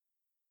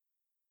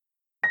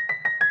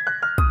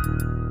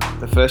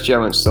the first year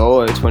I went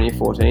solo,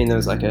 2014, there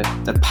was like a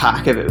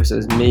pack of it. It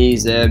was me,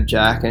 Zeb,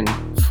 Jack, and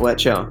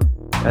Fletcher,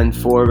 and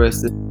four of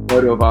us. The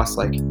photo of us,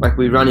 like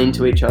we run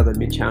into each other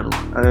mid-channel.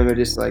 I remember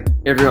just like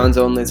everyone's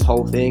on this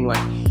whole thing, like,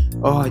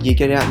 oh, you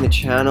get out in the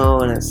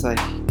channel and it's like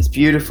it's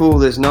beautiful.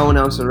 There's no one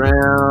else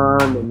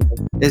around.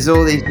 And there's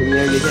all these,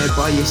 you're there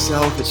by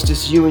yourself. It's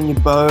just you and your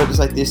boat. It's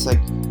like this, like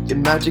a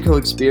magical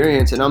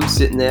experience. And I'm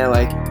sitting there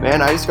like,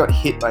 man, I just got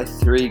hit by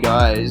three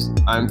guys.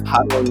 I'm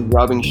paddling,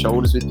 rubbing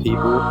shoulders with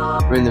people.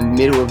 We're in the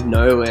middle of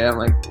nowhere. I'm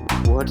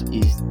like, what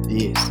is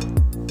this?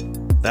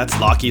 That's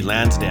Lockie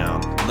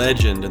Lansdowne,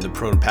 legend in the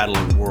prone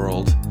paddling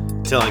world,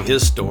 telling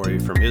his story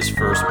from his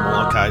first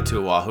Molokai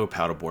to Oahu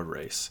paddleboard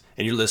race.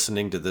 And you're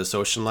listening to this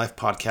Ocean Life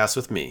podcast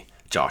with me,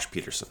 Josh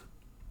Peterson.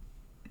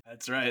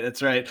 That's right.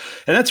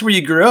 And that's where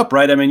you grew up,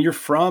 right? I mean, you're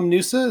from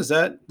Noosa, is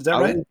that right?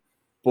 I was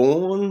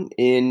born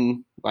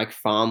in like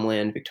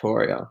farmland,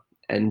 Victoria,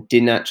 and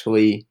didn't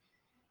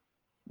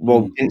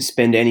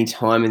spend any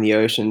time in the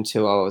ocean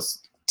till I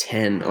was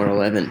 10 or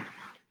 11.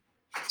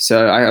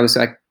 So I was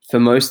like, for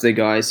most of the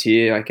guys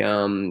here, like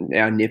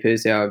our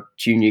nippers, our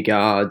junior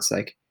guards,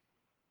 like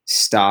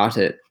start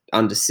at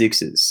under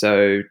sixes.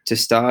 So to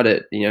start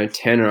at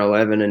 10 or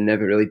 11 and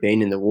never really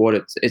been in the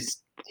water,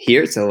 it's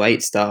a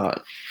late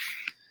start.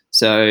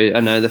 So I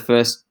know the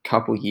first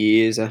couple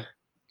years I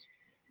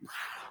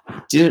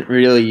didn't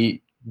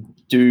really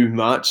do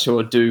much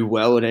or do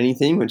well at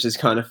anything, which is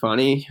kind of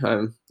funny.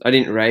 I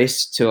didn't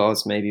race till I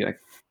was maybe like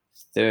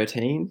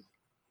 13.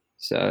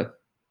 So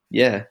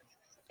yeah,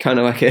 kind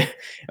of like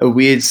a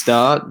weird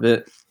start,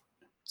 but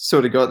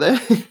sort of got there.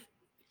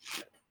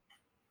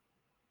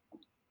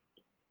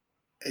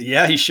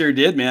 Yeah, he sure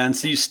did, man.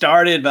 So you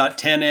started about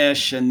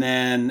 10-ish and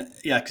then,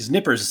 because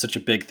nippers is such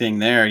a big thing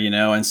there,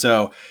 and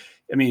so,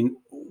 I mean,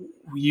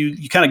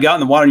 you kind of got in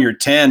the water when you were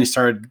 10, you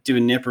started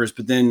doing nippers,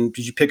 but then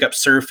did you pick up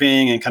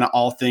surfing and kind of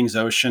all things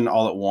ocean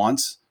all at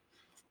once?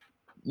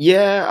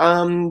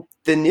 Yeah,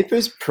 the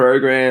nippers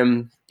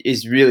program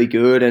is really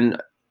good,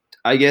 and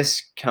I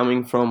guess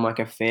coming from like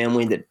a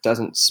family that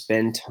doesn't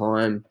spend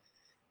time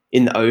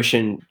in the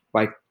ocean,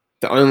 like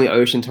the only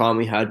ocean time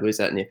we had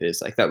was at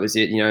nippers. Like that was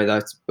it,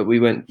 but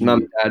we went, mum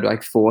and dad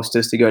like forced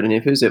us to go to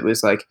nippers. It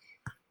was like,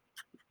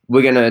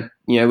 we're going to,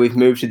 we've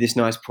moved to this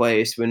nice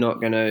place. We're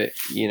not going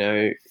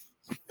to,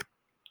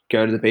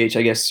 go to the beach,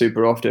 I guess,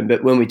 super often.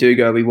 But when we do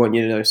go, we want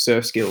you to know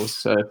surf skills.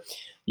 So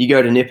you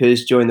go to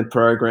nippers, join the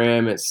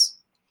program. It's,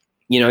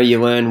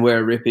 you learn where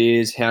a rip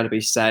is, how to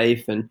be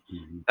safe, and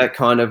that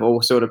kind of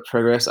all sort of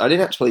progress. I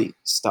didn't actually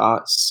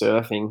start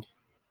surfing.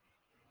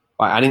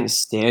 I didn't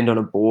stand on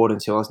a board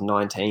until I was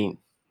 19,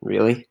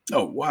 really.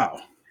 Oh, wow.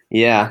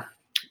 Yeah.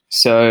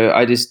 So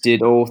I just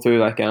did all through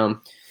like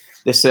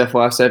the surf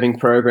lifesaving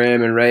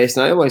program and race.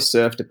 And I always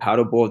surfed a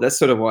paddleboard. That's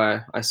sort of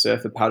why I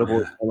surf a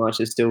paddleboard so much.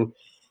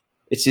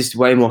 It's just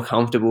way more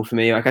comfortable for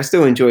me. Like I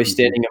still enjoy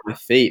standing on my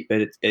feet,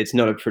 but it's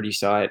not a pretty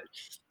sight.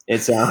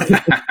 It's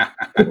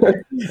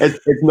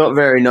it's not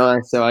very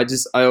nice. So I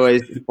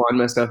always find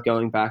myself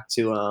going back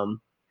to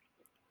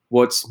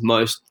what's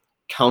most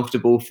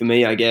comfortable for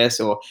me, I guess.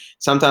 Or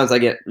sometimes I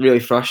get really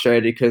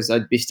frustrated because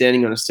I'd be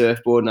standing on a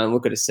surfboard and I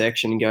look at a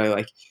section and go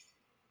like,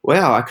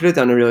 wow, I could have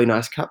done a really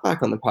nice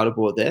cutback on the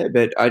paddleboard there,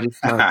 but I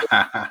just can't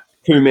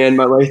two-man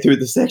my way through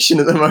the section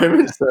at the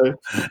moment. So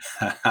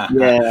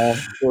yeah,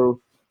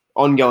 still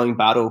ongoing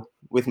battle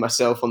with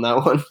myself on that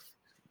one.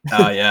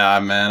 Oh yeah,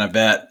 man, I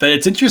bet. But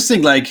it's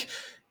interesting, like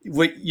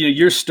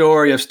your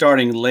story of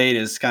starting late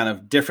is kind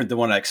of different than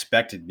what I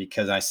expected,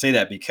 because I say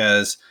that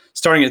because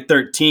starting at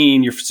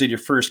 13, your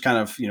first kind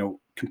of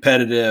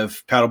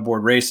competitive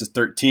paddleboard race is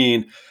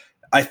 13.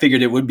 I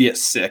figured it would be at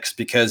 6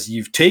 because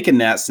you've taken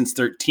that since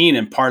 13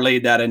 and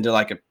parlayed that into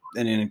like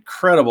an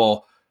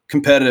incredible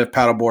competitive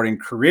paddleboarding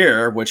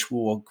career, which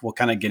we'll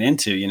kind of get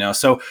into,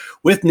 So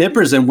with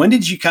nippers, and when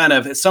did you kind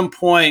of, at some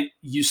point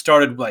you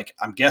started, like,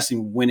 I'm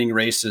guessing winning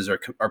races or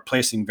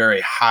placing very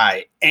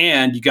high,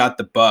 and you got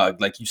the bug,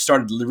 like you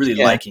started really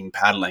liking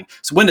paddling.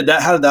 So how did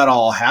that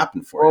all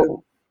happen for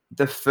you?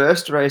 The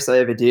first race I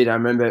ever did, I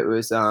remember it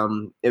was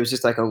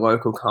just like a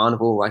local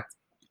carnival, like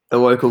the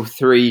local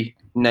 3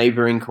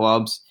 neighboring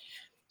clubs,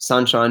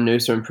 Sunshine,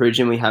 Noosa, and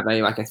Pridgeon. We have a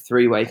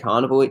 3-way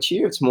carnival each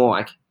year. It's more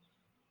like,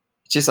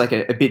 it's just like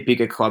a bit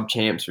bigger club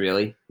champs,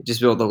 really,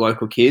 just with all the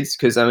local kids.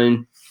 Because I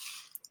mean,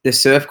 the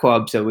surf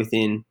clubs are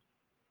within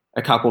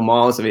a couple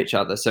miles of each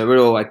other, so we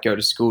all like go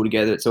to school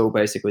together. It's all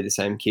basically the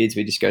same kids.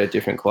 We just go to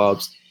different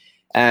clubs.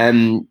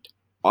 And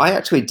I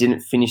actually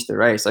didn't finish the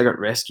race. I got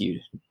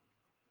rescued.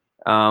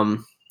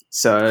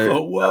 So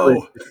oh, whoa. That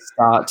was the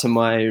start to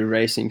my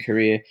racing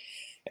career.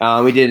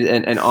 We did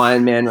an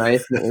Ironman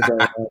race.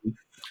 And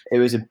it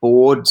was a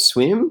board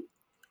swim,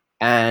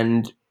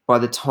 and by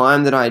the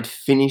time that I had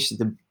finished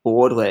the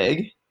board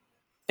leg,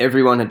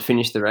 everyone had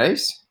finished the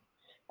race,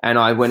 and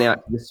I went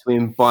out to the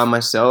swim by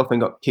myself and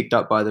got picked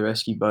up by the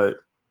rescue boat.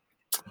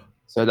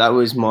 So that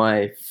was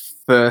my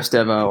first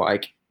ever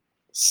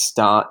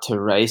start to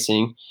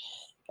racing,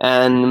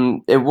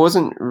 and it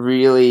wasn't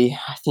really.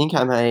 I think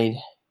I made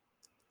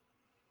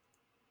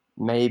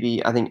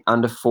maybe I think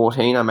under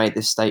 14, I made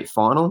the state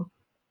final,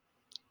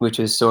 which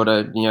is sort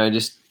of,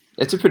 just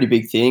it's a pretty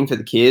big thing for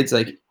the kids.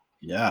 Like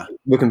Yeah.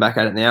 looking back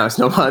at it now, it's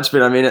not much,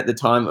 but I mean, at the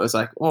time, it was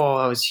like, oh,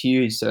 that was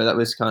huge. So that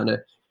was kind of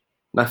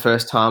my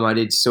first time I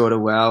did sort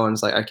of well, and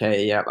it's like,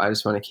 okay, yeah, I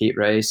just want to keep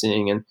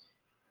racing, and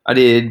I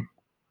did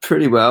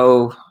pretty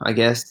well, I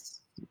guess,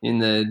 in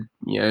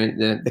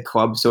the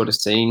club sort of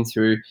scene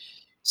through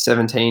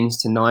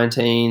 17s to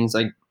 19s.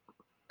 I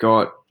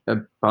got a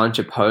bunch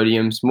of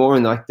podiums, more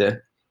in like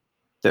the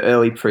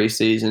early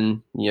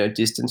preseason,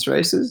 distance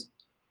races.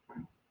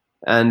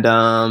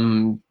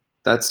 And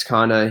that's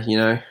kind of,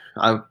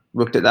 I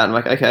looked at that and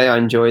like, okay, I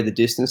enjoy the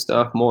distance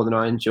stuff more than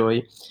I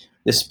enjoy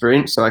the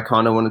sprint. So I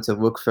kind of wanted to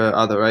look for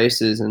other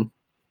races, and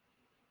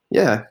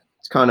yeah,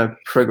 it's kind of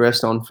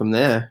progressed on from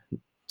there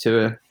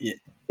to a Yeah.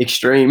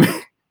 extreme.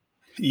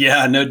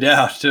 Yeah, no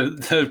doubt.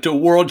 To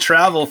world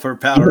travel for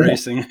power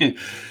racing.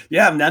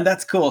 Yeah, man,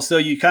 that's cool. So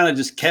you kind of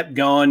just kept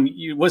going.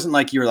 It wasn't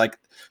like you were like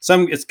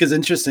it's because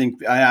interesting.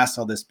 I asked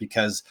all this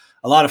because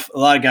a lot of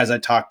guys I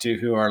talk to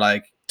who are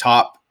like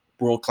top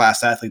world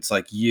class athletes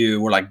like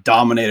you were like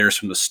dominators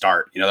from the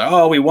start. They're,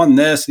 oh, we won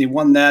this and he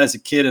won that as a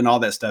kid and all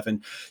that stuff.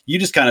 And you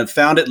just kind of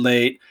found it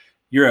late.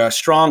 You're a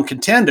strong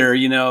contender,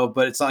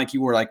 but it's not like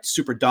you were like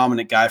super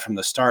dominant guy from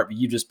the start, but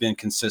you've just been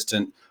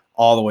consistent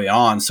all the way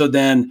on. So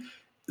then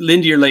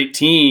into your late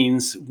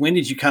teens, when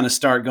did you kind of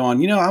start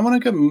going, I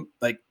want to go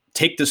like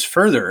take this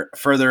further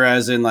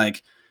as in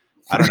like,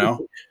 I don't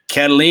know,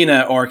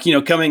 Catalina or,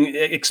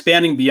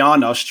 expanding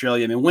beyond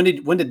Australia? I mean,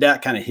 when did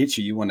that kind of hit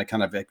you? You want to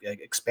kind of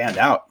expand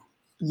out?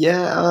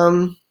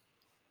 Yeah.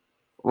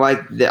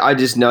 I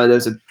just know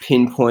there's a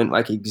pinpoint,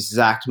 like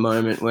exact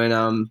moment when,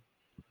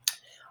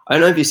 I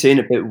don't know if you've seen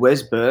it, but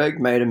Wes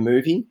Berg made a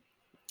movie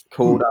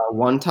called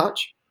One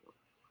Touch.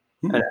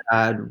 And it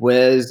had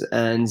Wes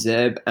and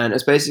Zeb, and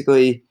it's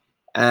basically,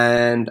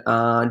 and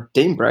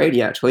Dean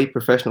Brady, actually,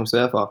 professional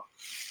surfer.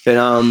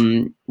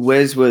 But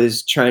Wes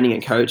was training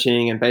and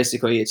coaching, and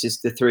basically it's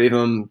just the three of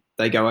them.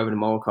 They go over to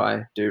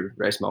Molokai, do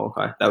race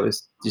Molokai. That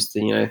was just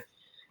the,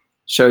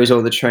 shows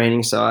all the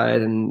training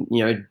side, and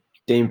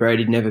Dean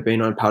Brady'd never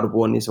been on a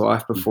paddleboard in his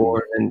life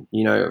before, and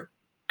a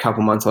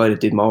couple months later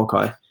did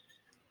Molokai.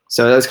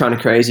 So that was kind of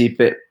crazy,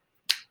 but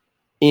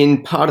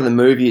in part of the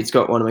movie, it's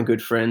got one of my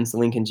good friends,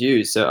 Lincoln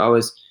Hughes. So I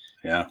was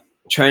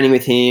training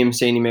with him,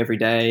 seeing him every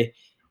day,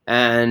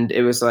 and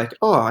it was like,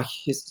 oh,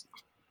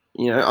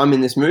 I'm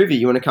in this movie.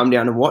 You want to come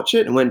down and watch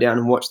it? And went down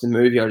and watched the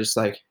movie.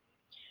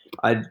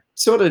 I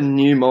sort of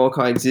knew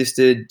Molokai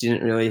existed,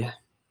 didn't really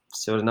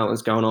sort of know what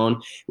was going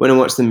on. Went and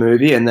watched the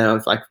movie, and then I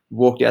was like,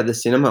 walked out of the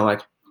cinema,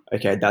 like,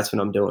 okay, that's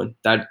what I'm doing.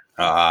 That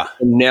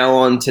from now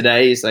on,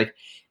 today is like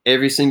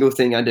every single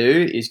thing I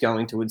do is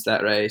going towards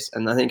that race.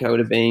 And I think I would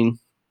have been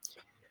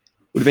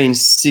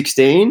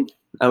 16.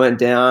 I went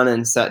down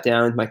and sat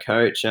down with my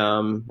coach at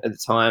the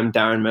time,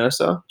 Darren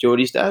Mercer,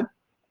 Geordie's dad.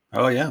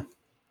 Oh, yeah.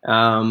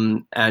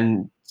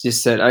 And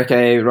just said,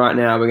 okay, right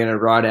now we're going to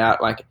write out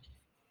like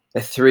a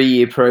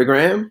 3-year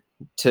program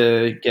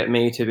to get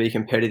me to be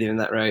competitive in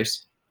that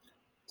race.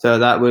 So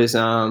that was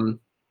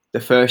the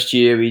first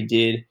year we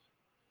did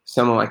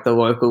some of like the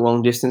local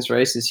long distance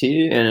races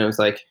here, and it was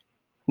like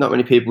not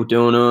many people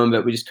doing them,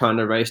 but we just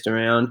kind of raced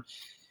around.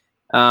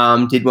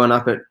 Did one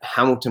up at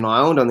Hamilton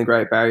Island on the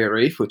Great Barrier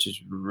Reef, which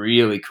is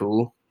really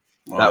cool.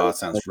 Oh, that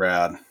sounds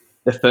rad.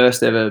 The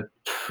first ever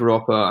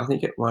proper, I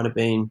think it was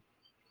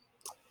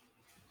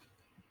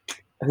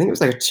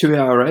like a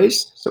 2-hour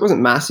race. So it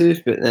wasn't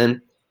massive, but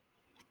then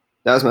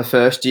that was my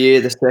first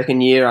year. The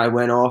second year I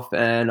went off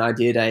and I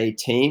did a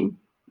team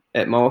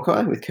at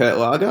Molokai with Kurt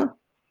Lager,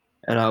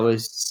 and I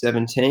was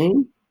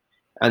 17.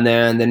 And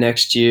then the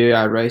next year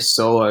I raced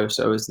solo.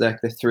 So it was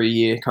like the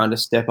 3-year kind of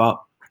step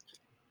up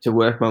to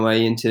work my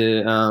way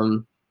into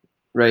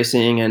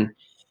racing. And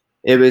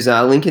it was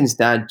Lincoln's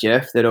dad,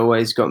 Jeff, that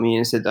always got me in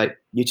and said, like,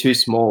 you're too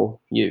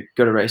small. You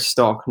got to race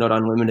stock, not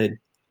unlimited.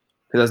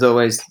 Because I was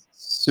always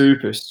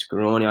super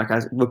scrawny. Like,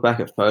 I look back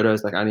at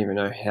photos, like, I don't even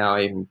know how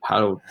I even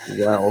paddled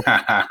well.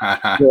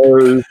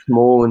 So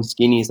small and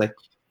skinny. It's like,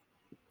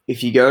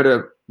 if you go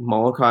to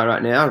Molokai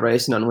right now,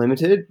 racing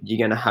unlimited, you're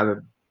going to have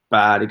a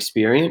bad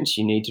experience.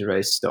 You need to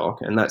race stock.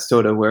 And that's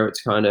sort of where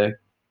it's kind of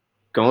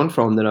gone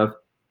from, that I've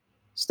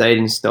stayed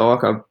in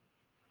stock. I'm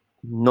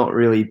not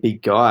really a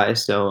big guy.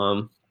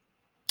 So,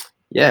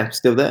 yeah,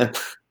 still there.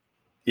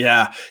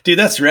 Yeah, dude,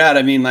 that's rad.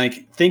 I mean,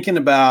 like thinking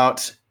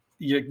about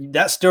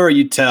that story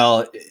you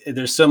tell,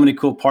 there's so many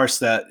cool parts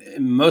that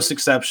most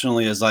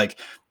exceptionally is like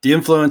the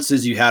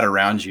influences you had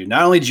around you.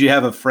 Not only did you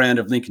have a friend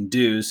of Lincoln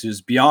Dews,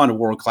 who's beyond a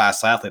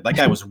world-class athlete, that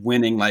guy was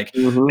winning like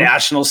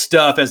national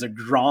stuff as a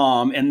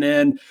Grom, and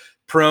then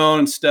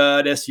prone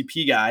stud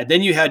SUP guy.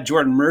 Then you had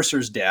Jordan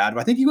Mercer's dad.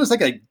 I think he was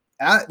like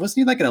wasn't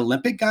he like an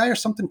Olympic guy or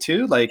something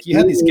too? Like you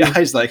had these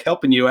guys like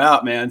helping you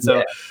out, man.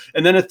 So,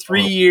 and then a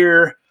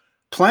 3-year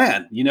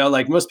plan,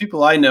 like most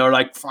people I know are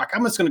like, fuck,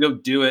 I'm just going to go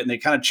do it. And they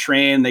kind of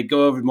train, they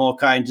go over to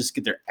Molokai and just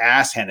get their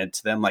ass handed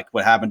to them. Like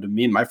what happened to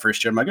me in my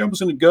first year. I'm like, I'm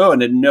just going to go,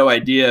 and had no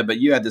idea, but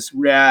you had this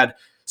rad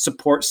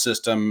support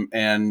system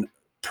and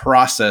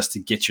process to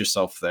get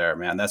yourself there,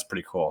 man. That's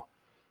pretty cool.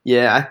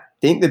 Yeah, I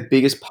think the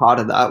biggest part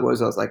of that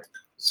was I was like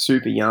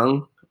super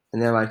young,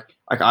 and they're like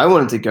I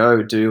wanted to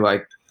go do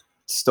like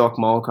stock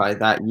Molokai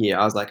that year.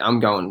 I was like, I'm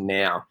going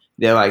now.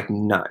 They're like,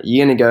 no,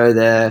 you're gonna go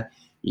there.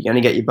 You're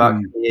gonna get your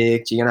butt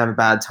kicked. You're gonna have a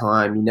bad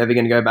time. You're never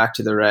gonna go back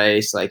to the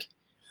race. Like,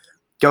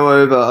 go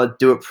over,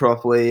 do it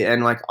properly.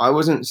 And like, I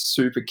wasn't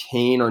super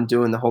keen on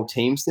doing the whole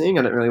teams thing.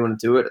 I didn't really want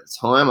to do it at the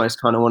time. I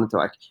just kind of wanted to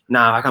like,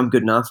 nah, like I'm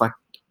good enough. Like,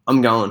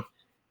 I'm going.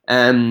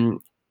 And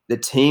the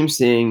teams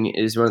thing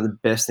is one of the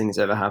best things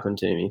ever happened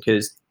to me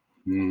because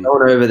going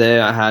over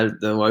there, I had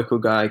the local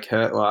guy,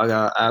 Kurt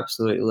Lager,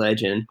 absolute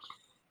legend,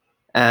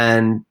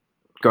 and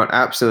got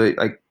absolute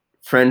like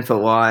friend for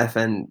life,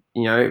 and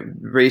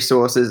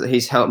resources that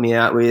he's helped me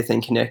out with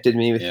and connected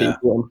me with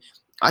people. And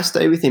I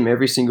stay with him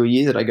every single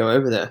year that I go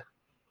over there.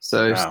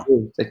 So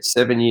still, like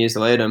 7 years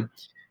later.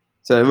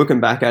 So looking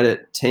back at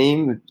it,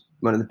 team,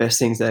 one of the best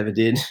things they ever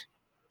did.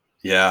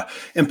 Yeah.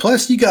 And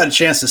plus you got a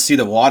chance to see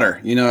the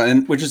water,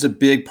 and which is a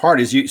big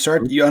part is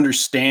you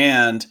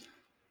understand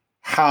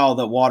how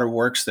the water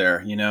works there,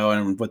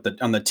 and with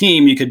on the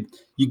team, you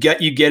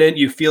get it,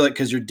 you feel it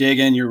because you're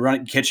digging, you're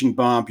running, catching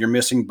bump, you're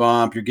missing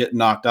bump, you're getting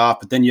knocked off,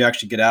 but then you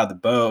actually get out of the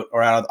boat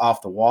or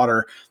off the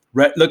water,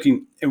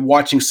 looking and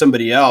watching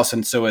somebody else.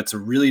 And so it's a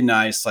really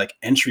nice like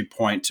entry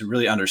point to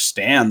really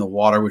understand the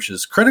water, which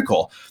is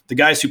critical. The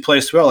guys who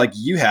place well, like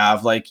you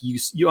have, like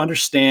you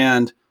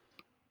understand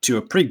to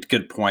a pretty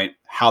good point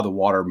how the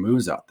water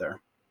moves out there.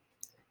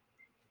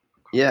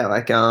 Yeah,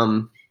 like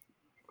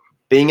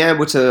being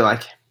able to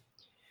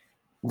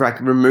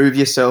like remove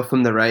yourself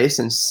from the race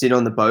and sit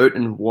on the boat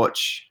and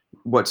watch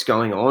what's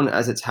going on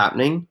as it's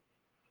happening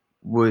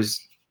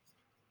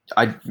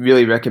I'd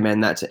really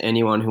recommend that to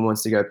anyone who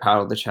wants to go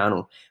paddle the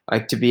channel.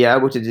 Like to be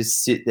able to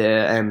just sit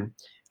there and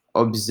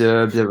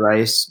observe the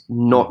race,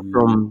 not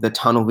from the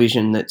tunnel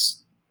vision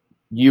that's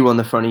you on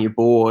the front of your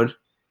board.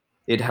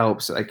 It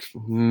helps like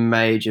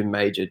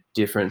major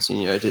difference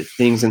in to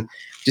things and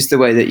just the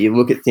way that you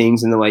look at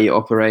things and the way you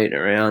operate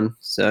around.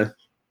 So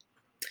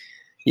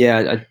yeah,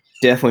 I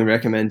definitely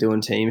recommend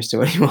doing teams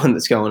to anyone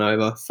that's going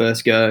over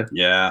first go.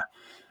 Yeah.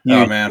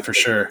 Oh man, for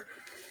sure.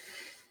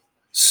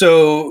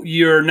 So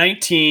you're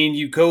 19,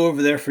 you go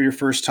over there for your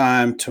first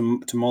time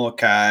to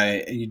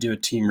Molokai and you do a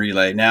team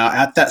relay. Now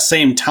at that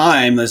same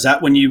time, is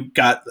that when you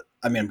got,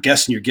 I'm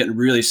guessing you're getting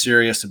really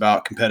serious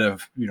about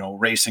competitive,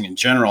 racing in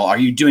general. Are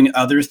you doing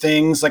other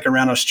things like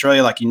around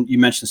Australia? Like you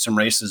mentioned some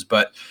races,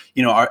 but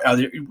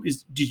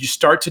did you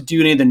start to do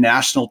any of the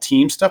national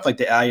team stuff, like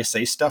the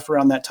ISA stuff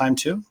around that time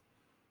too?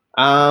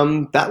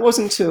 That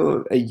wasn't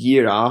until a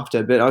year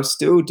after, but I was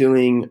still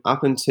doing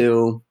up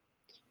until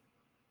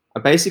I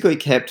basically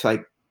kept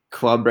like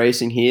club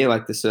racing here,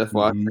 like the surf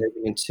life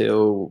racing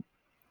until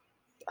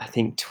I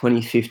think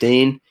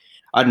 2015.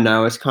 I don't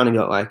know. It's kind of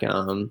got like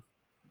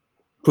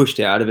pushed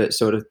out of it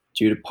sort of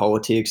due to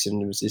politics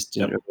and it was just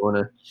didn't really want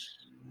to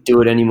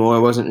do it anymore.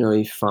 It wasn't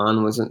really fun.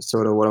 It wasn't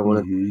sort of what I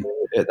wanted to do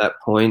at that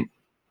point.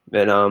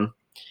 But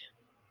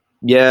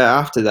yeah,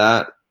 after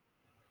that,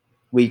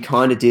 we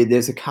kind of did.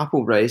 There's a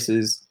couple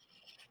races.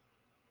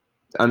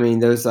 I mean,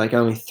 there was like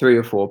only 3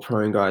 or 4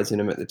 pro guys in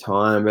them at the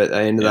time, but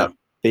they ended up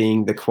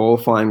being the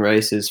qualifying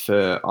races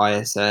for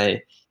ISA.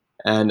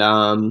 And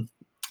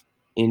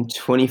in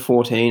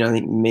 2014, I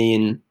think me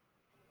and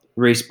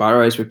Reese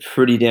Burrows were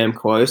pretty damn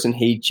close, and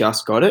he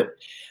just got it.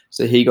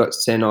 So he got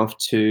sent off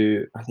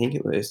to, I think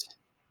it was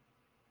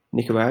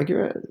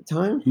Nicaragua at the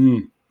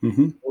time.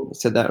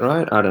 Said that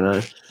right? I don't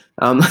know.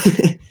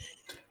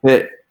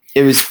 But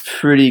it was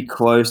pretty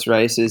close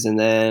races, and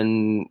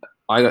then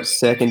I got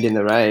second in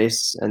the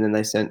race, and then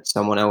they sent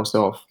someone else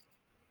off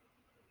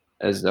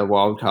as a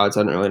wild card.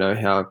 So I don't really know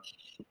how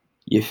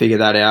you figure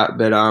that out,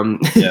 but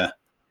yeah.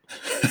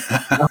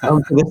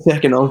 For the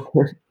second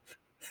offer.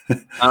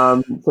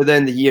 So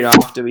then the year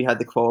after we had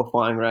the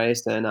qualifying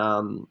race,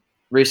 and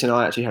Reese and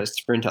I actually had a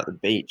sprint up the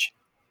beach,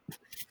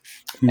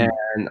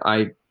 and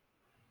I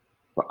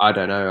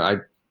don't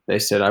know. They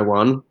said I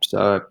won,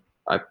 so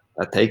I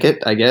take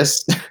it, I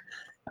guess.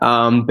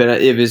 But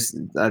it was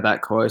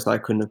that close. I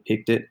couldn't have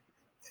picked it.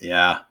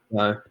 Yeah.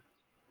 So,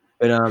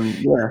 but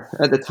yeah,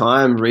 at the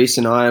time, Reese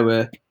and I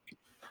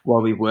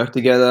we worked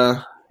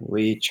together.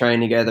 We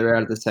trained together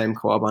out of the same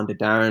club under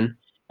Darren,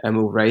 and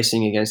we were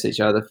racing against each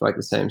other for like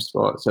the same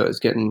spot. So it was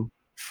getting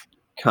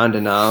kind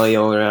of gnarly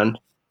all around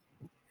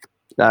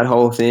that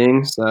whole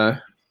thing. So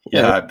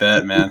yeah, I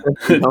bet, man.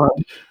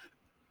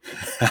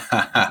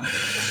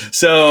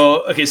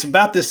 So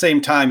about the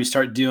same time you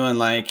start doing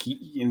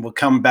and we'll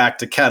come back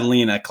to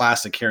Catalina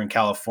Classic here in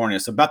California.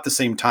 So about the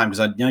same time,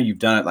 because I know you've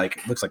done it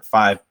it looks like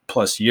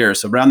 5+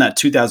 years. So around that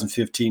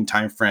 2015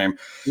 timeframe,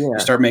 you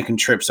start making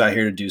trips out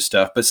here to do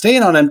stuff. But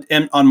staying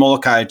on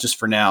Molokai just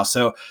for now.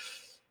 So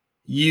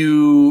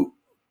you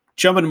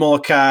jump into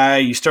Molokai,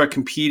 you start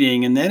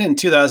competing, and then in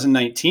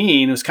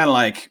 2019 it was kind of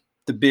like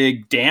the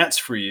big dance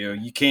for you.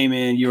 You came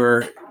in, you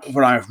were,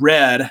 what I've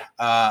read,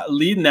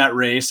 leading that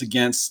race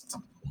against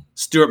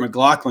Stuart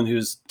McLaughlin,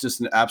 who's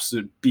just an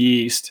absolute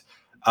beast.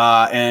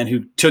 and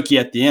who took you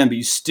at the end, but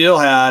you still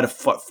had a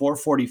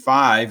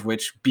 4:45,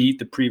 which beat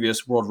the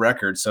previous world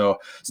record. So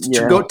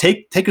Yeah. go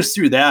take us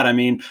through that. I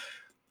mean,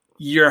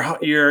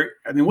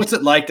 what's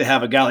it like to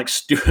have a guy like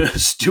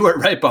Stuart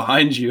right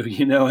behind you,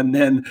 and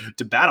then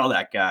to battle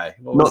that guy?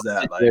 What was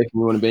that like? You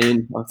want to be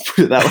in? I'll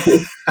put it that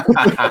way.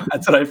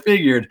 That's what I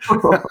figured.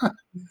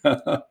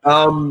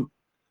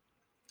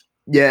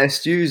 Yeah,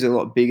 Stu's a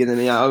lot bigger than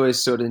me. I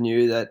always sort of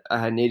knew that I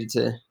had needed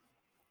to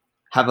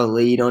have a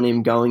lead on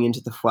him going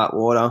into the flat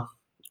water.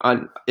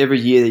 Every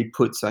year he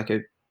puts like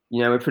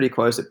we're pretty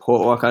close at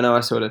Portlock. I know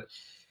I sort of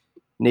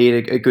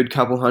need a good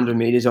couple 100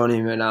 meters on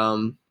him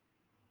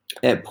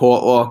at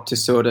Portlock to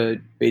sort of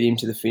beat him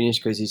to the finish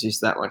because he's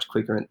just that much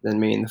quicker than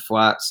me in the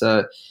flat.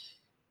 So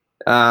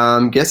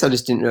guess I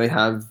just didn't really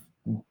have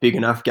big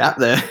enough gap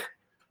there.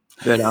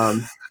 But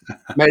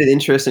made it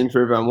interesting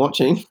for everyone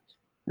watching.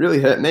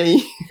 Really hurt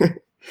me.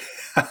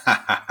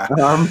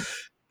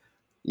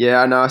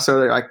 Yeah, I know. I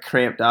sort of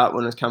cramped up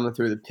when I was coming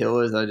through the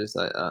pillars. I just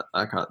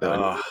I can't do it.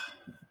 I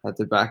had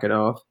to back it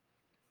off.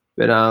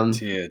 But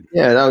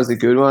yeah, that was a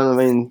good one. I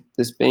mean,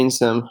 there's been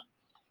some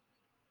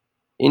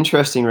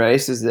interesting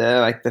races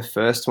there. Like the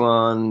first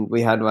one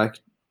we had,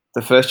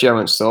 the first year I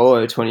went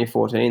solo,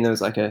 2014. There was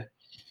the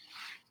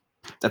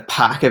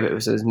pack of it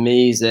was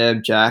me,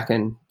 Zeb, Jack,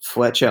 and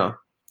Fletcher,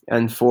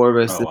 and 4 of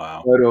us. Oh,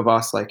 wow. The photo of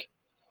us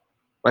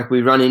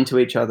we run into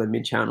each other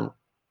mid-channel.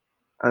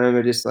 I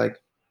remember just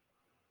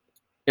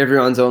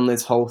everyone's on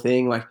this whole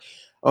thing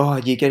oh,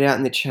 you get out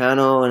in the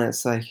channel and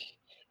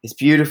it's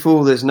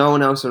beautiful. There's no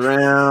one else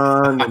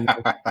around. And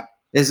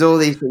there's all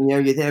these things,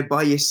 you're there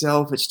by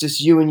yourself. It's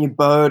just you and your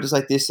boat. It's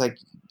this a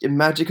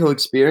magical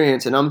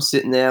experience. And I'm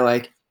sitting there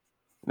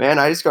man,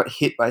 I just got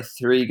hit by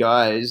 3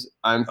 guys.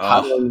 I'm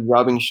paddling,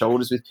 rubbing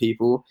shoulders with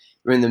people.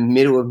 We're in the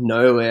middle of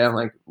nowhere. I'm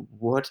like,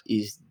 what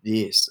is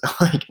this?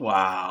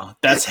 Wow,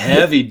 that's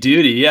heavy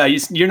duty. Yeah,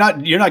 you're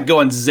not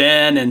going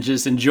zen and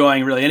just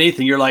enjoying really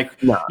anything. You're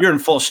you're in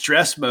full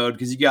stress mode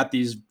because you got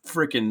these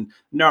freaking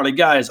gnarly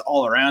guys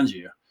all around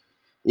you.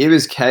 It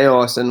was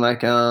chaos, and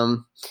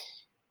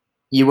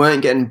you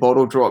weren't getting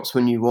bottle drops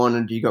when you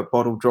wanted. You got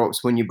bottle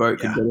drops when your boat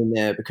could get in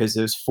there because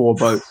there's 4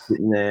 boats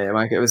sitting there.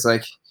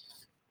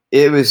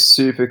 It was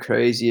super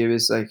crazy. It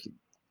was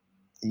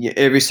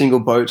every single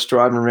boat's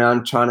driving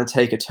around trying to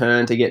take a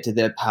turn to get to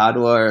their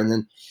paddler, and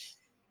then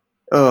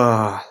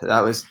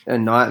that was a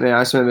nightmare.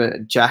 I just remember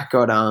Jack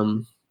got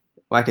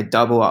a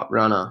double up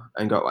runner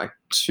and got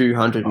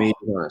 200 meters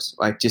on us.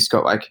 Just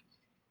got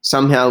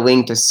somehow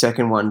linked a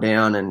second one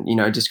down,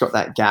 and just got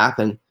that gap,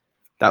 and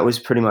that was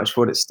pretty much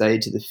what it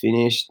stayed to the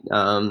finish.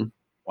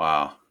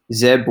 Wow.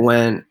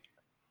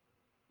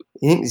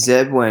 I think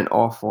Zeb went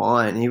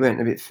offline. He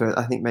went a bit further,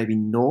 I think maybe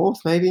north,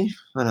 maybe.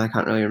 I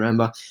can't really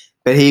remember.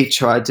 But he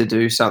tried to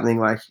do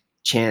something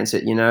chance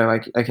it,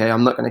 okay,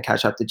 I'm not going to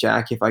catch up to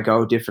Jack. If I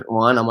go a different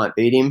one, I might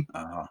beat him.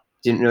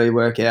 Didn't really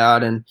work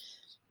out. And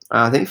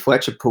I think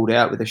Fletcher pulled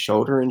out with a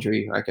shoulder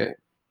injury,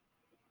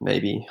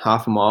 maybe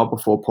half a mile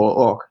before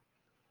Portlock.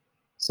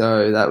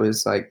 So that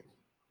was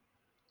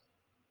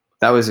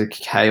a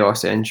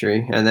chaos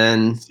entry. And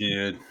then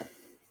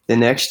the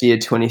next year,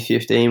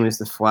 2015, was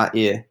the flat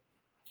year.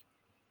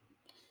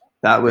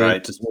 That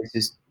was, was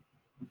just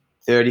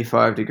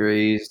 35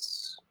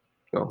 degrees.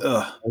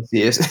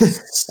 Yes.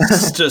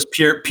 It's just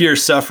pure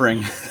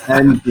suffering.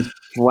 And just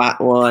flat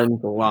line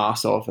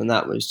glass off. And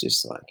that was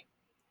just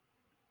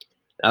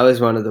that was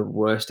one of the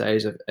worst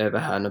days I've ever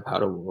had in a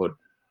paddleboard.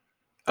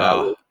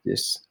 I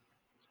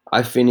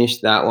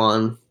finished that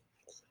one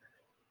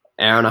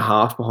hour and a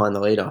half behind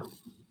the leader.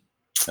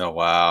 Oh,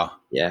 wow.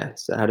 Yeah.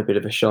 So I had a bit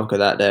of a shocker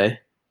that day.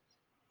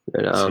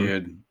 But,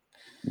 dude.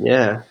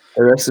 Yeah.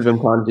 The rest of them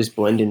kind of just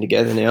blend in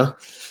together now.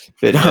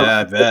 But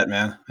I bet,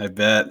 man. I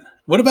bet.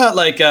 What about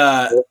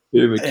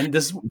and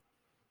this?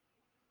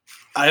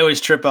 I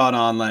always trip out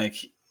on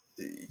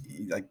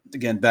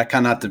again, back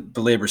kind of not to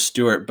belabor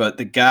Stuart, but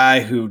the guy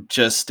who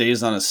just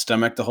stays on his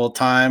stomach the whole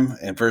time,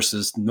 and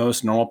versus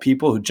most normal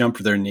people who jump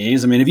to their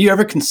knees. I mean, have you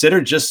ever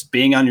considered just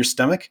being on your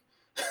stomach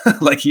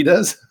like he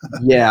does?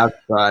 Yeah, I've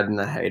tried and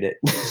I hate it.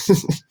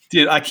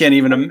 Dude, I can't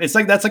even. It's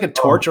that's a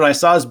torture. When I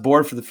saw his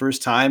board for the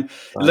first time,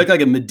 it looked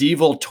like a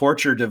medieval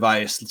torture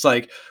device. It's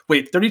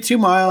wait, 32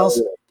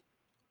 miles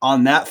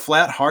on that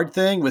flat hard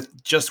thing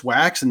with just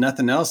wax and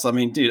nothing else. I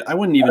mean, dude, I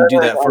wouldn't even do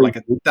that for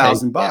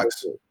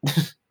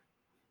 $1,000.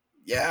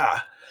 Yeah.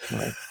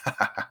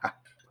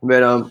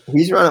 But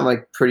he's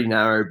running pretty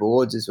narrow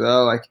boards as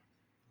well.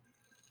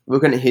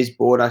 Looking at his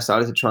board, I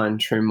started to try and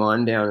trim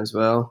mine down as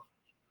well.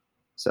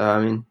 So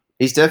I mean,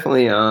 he's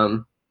definitely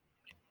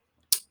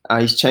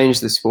he's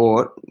changed the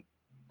sport.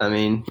 I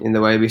mean, in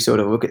the way we sort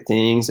of look at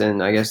things,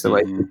 and I guess the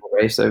way people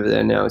race over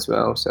there now as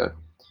well. So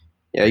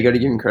yeah, you got to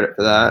give him credit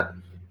for that.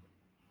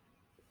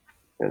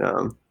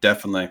 And,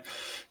 definitely,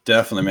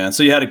 man.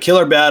 So you had a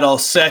killer battle,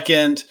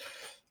 second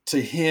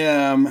to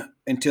him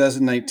in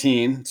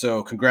 2019.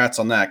 So congrats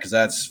on that, because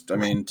that's, I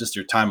mean, just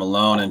your time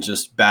alone and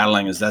just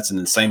battling that's an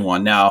insane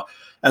one. Now,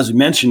 as we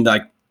mentioned,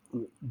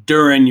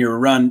 during your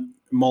run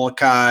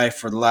Molokai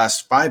for the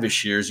last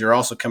 5-ish years, you're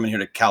also coming here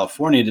to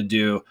California to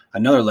do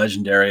another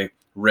legendary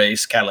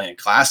race, Catalina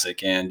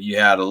Classic, and you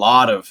had a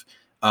lot of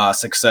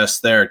success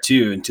there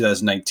too. In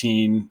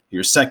 2019,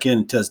 you're second.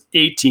 In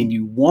 2018,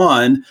 you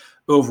won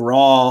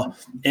overall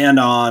and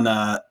on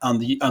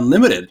the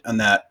Unlimited on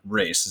that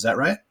race. Is that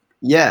right?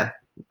 Yeah.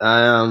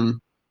 I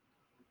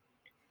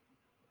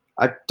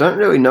don't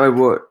really know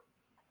what.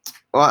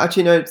 Well,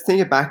 actually, no.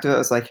 Thinking back to it,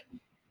 it's like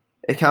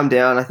it come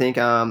down. I think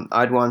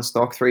I'd won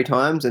stock 3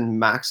 times, and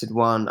Max had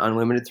won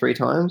unlimited 3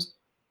 times.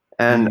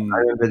 And I Mm.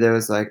 remember there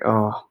was like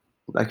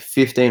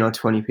 15 or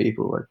 20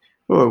 people like,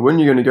 oh, when are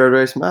you going to go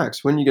race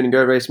Max? When are you going to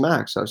go race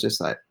Max? I was just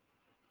like,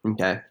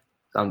 okay,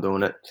 I'm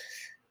doing it.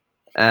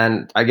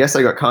 And I guess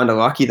I got kind of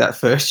lucky that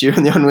first year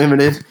in the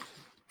unlimited,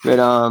 but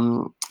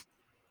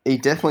he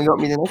definitely got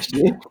me the next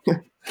year.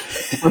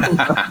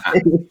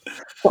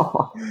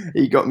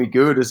 He got me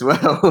good as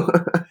well.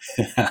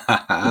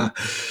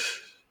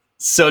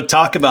 So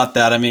talk about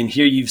that. I mean,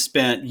 here you've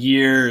spent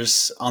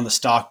years on the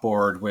stock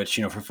board, which,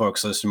 for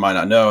folks listening might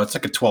not know, it's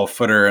like a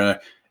 12-footer and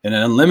an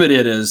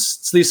unlimited is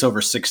at least over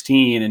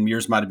 16 and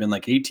yours might've been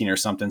like 18 or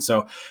something.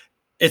 So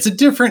it's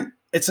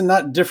a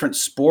not different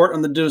sport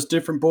on those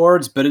different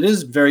boards, but it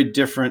is very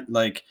different.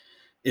 Like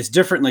it's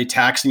differently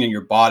taxing on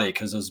your body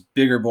because those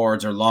bigger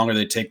boards are longer.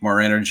 They take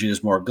more energy.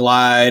 There's more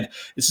glide.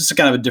 It's just a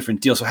kind of a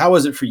different deal. So how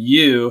was it for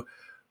you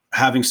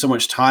having so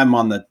much time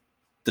on the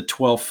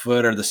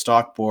 12-foot or the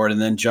stock board and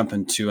then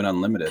jumping to an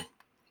unlimited?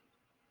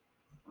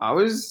 I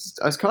was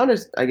kind of,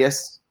 I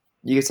guess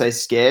you could say,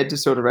 scared to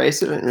sort of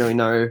race it. I didn't really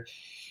know.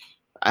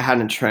 I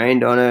hadn't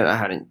trained on it. I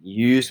hadn't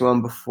used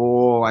one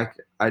before. Like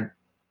I,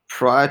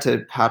 prior to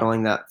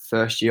paddling that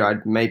first year,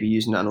 I'd maybe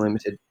used an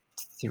unlimited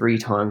 3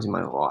 times in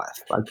my life.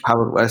 I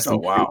paddled Oh,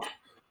 wow.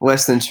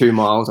 less than 2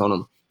 miles on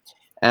them,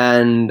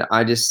 and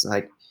I just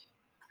like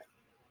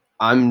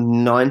I'm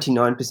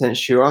 99%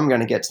 sure I'm going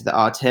to get to the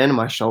R10 and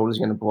my shoulder's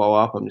going to blow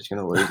up. I'm just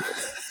going to lose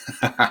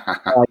it.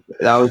 Like,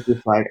 that was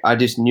just like I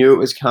just knew it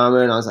was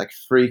coming. I was like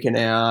freaking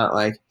out.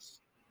 Like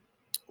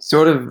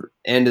sort of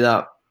ended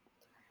up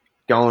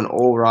going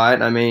all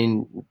right. I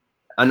mean,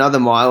 another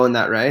mile in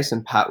that race,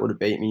 and Pat would have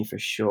beat me for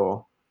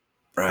sure.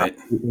 Right.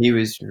 He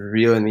was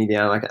reeling me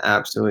down like an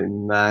absolute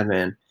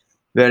madman.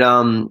 But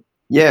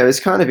yeah, it was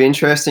kind of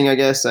interesting. I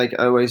guess like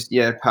I always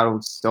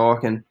paddled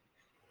stock, and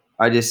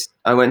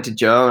I went to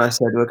Joe and I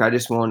said, look, I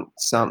just want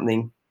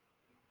something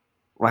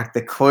like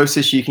the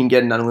closest you can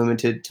get an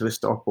unlimited to a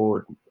stock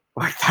board.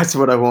 Like that's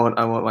what I want.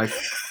 I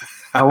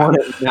want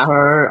it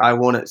narrow. I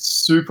want it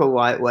super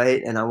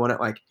lightweight, and I want it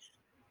like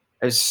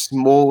as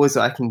small as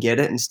I can get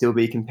it and still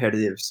be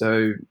competitive.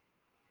 So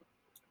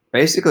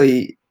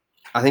basically,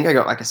 I think I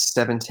got like a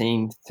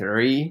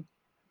 17.3,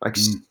 like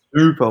Mm.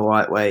 super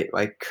lightweight,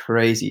 like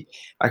crazy.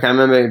 Like I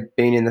remember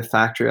being in the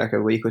factory like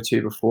a week or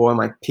two before and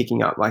like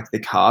picking up like the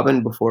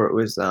carbon before it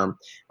was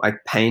like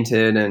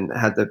painted and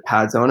had the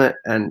pads on it,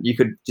 and you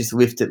could just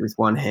lift it with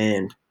one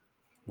hand.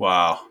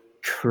 Wow.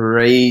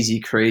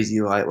 Crazy,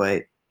 crazy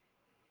lightweight.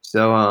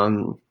 So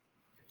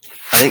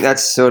I think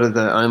that's sort of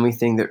the only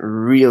thing that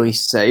really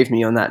saved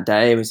me on that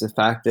day was the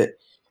fact that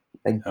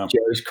like Yeah.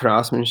 Joe's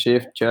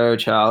craftsmanship, Joe,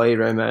 Charlie,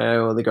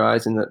 Romeo, all the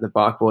guys in the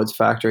Barkboards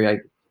factory,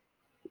 like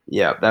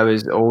yeah, that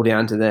was all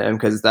down to them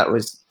because that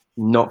was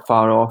not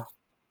far off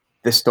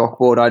the stock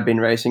board I'd been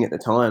racing at the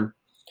time.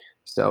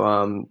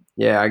 So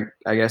yeah,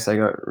 I guess I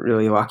got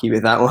really lucky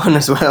with that one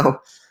as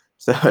well.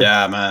 So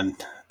Yeah, man,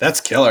 that's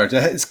killer.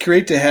 It's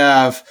great to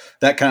have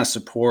that kind of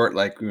support,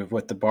 like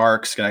with the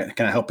Barks, kind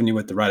of helping you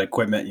with the right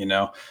equipment.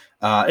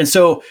 And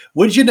so,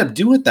 what did you end up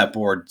doing with that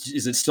board?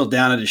 Is it still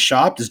down at his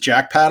shop? Does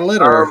Jack paddle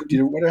it, or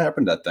what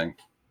happened to that thing?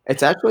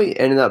 it's actually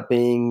ended up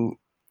being.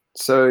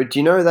 So do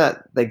you know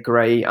that the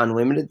grey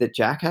unlimited that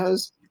Jack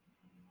has?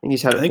 I think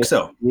he's had I it think for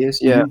so. years.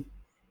 Yeah. Hmm.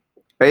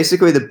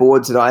 Basically, the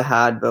boards that I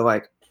had were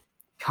like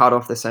cut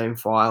off the same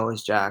file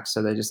as Jack's,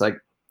 so they're just like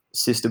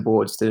sister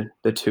boards to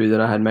the two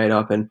that I had made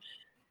up. And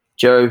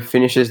Joe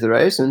finishes the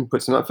race and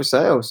puts them up for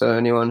sale. So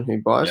anyone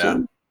who buys Yeah,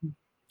 them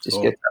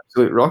just gets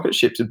cool. absolute rocket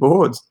ships of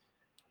boards.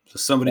 So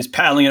somebody's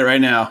paddling it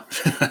right now.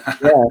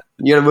 Yeah,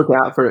 you got to look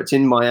out for it. It's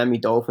in Miami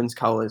Dolphins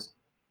colors.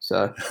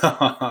 So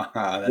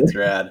That's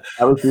rad.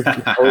 that was just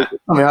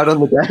coming out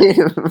on the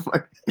day.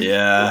 Like,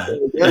 Yeah,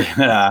 yeah.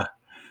 yeah.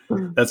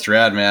 That's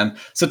rad, man.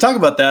 So talk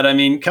about that. I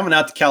mean, coming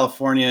out to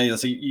California,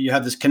 so you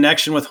have this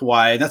connection with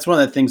Hawaii. That's one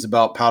of the things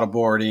about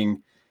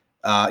paddleboarding,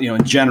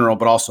 in general,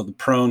 but also the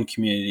prone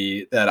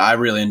community that I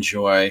really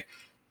enjoy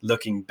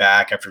looking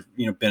back after,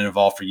 been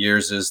involved for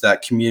years is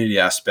that community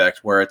aspect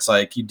where it's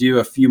like you do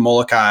a few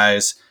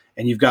Molokais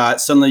and you've got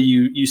suddenly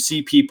you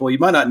see people, you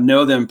might not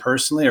know them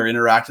personally or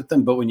interact with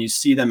them, but when you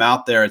see them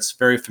out there, it's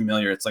very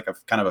familiar. It's like a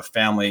kind of a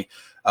family,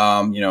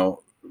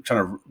 kind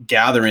of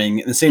gathering.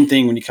 And the same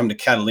thing when you come to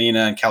Catalina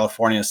and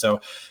California. So,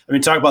 I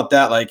mean, talk about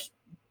that. Like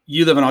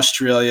you live in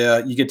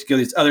Australia, you get to go to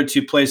these other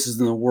two places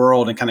in the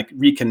world and kind of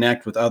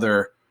reconnect with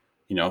other,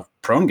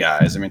 prone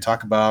guys. I mean,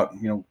 talk about,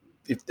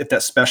 if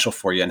that's special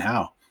for you and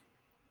how.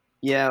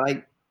 Yeah,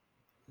 like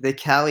the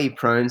Cali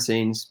prone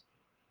scenes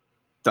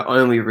the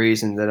only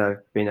reason that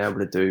I've been able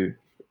to do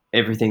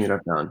everything that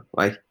I've done.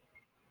 Like,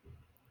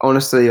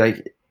 honestly,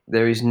 like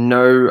there is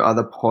no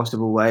other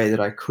possible way that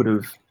I could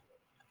have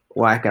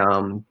like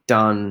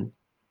done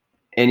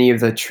any of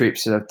the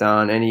trips that I've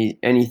done,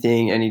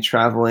 any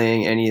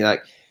traveling, any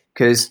like,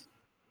 because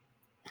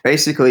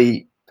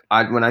basically,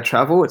 when I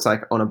travel, it's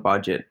like on a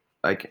budget,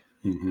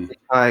 Mm-hmm.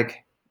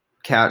 like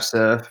couch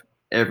surf,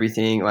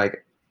 everything.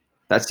 Like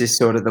that's just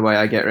sort of the way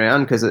I get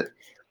around because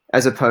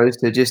as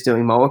opposed to just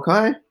doing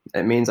Molokai,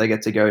 it means I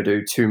get to go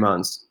do 2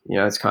 months. You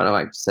know, it's kind of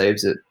like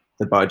saves it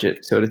the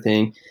budget sort of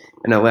thing,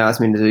 and allows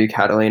me to do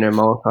Catalina and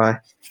Molokai.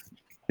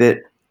 But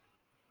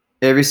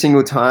every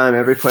single time,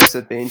 every place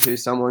I've been to,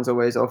 someone's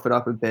always offered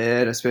up a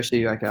bed,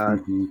 especially like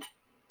Mm-hmm.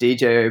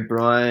 DJ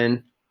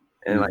O'Brien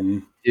and like Mm-hmm.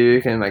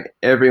 Duke and like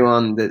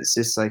everyone that's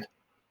just like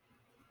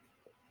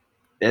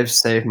they've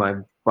saved my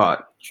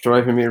butt,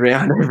 driving me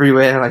around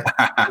everywhere. Like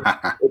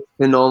it's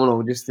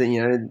phenomenal. Just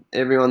that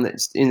everyone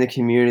that's in the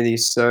community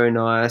is so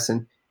nice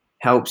and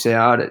helps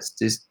out. It's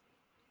just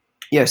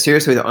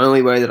seriously the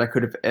only way that I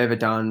could have ever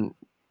done.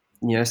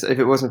 So if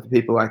it wasn't for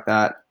people like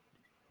that,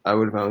 I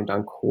would have only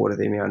done quarter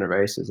the amount of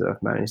races that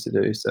I've managed to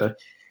do. So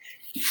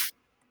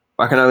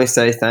I can only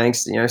say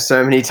thanks,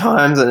 so many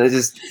times, and it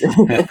just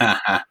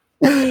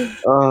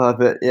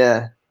but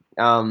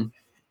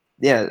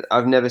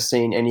I've never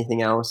seen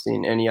anything else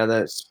in any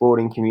other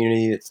sporting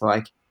community that's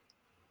like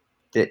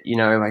that,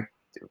 like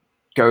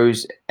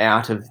goes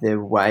out of their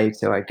way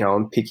to like go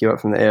and pick you up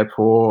from the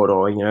airport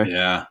or,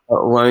 Yeah.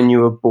 loan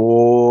you a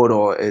board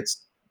or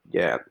it's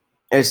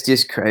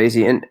just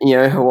crazy. And,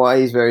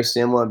 Hawaii is very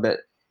similar, but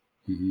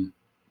Mm-hmm.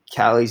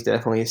 Cali's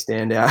definitely a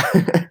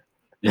standout.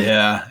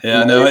 Yeah.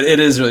 No, it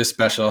is really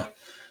special.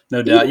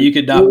 No doubt. You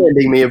could not. You're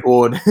lending me a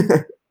board.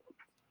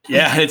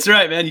 Yeah, it's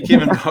right, man. You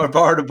came and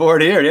borrowed a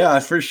board here. Yeah,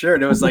 for sure.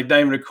 And it was like not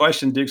even a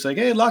question. Duke's like,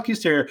 hey,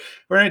 Lockie's here.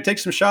 We're going to take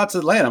some shots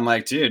at land. I'm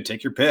like, dude,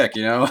 take your pick,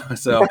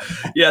 So,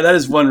 yeah, that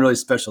is one really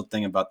special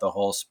thing about the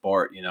whole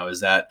sport,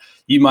 is that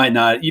you might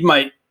not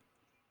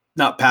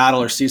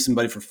paddle or see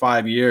somebody for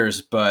 5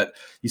 years, but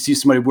you see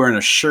somebody wearing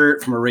a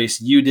shirt from a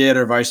race you did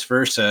or vice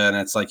versa. And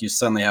it's like you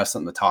suddenly have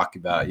something to talk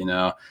about,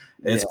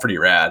 It's pretty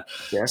rad.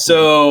 Definitely.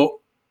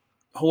 So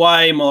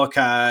Hawaii,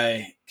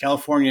 Molokai,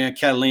 California,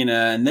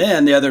 Catalina, and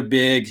then the other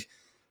big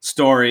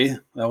story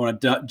I want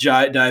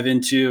to dive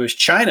into is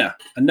China,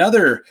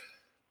 another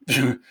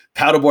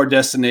paddleboard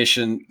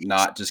destination.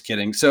 Not just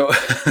kidding. So,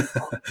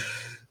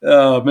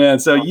 oh man,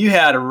 so you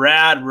had a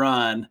rad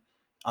run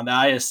on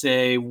the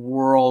ISA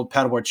World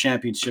Paddleboard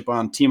Championship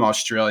on Team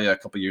Australia a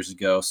couple years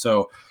ago.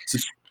 So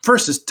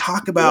first, just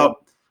talk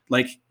about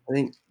I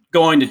think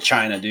going to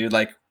China, dude.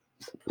 Like,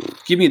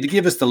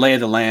 give us the lay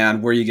of the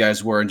land, where you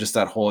guys were, and just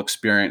that whole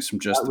experience from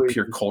just the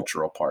pure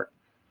cultural part.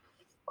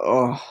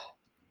 Oh,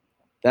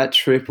 that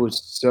trip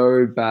was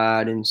so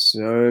bad in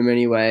so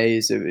many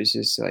ways. It was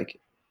just like,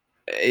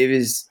 it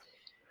was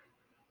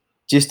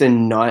just a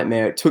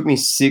nightmare. It took me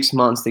 6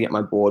 months to get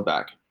my board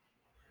back.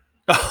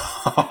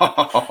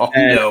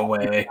 No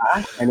way.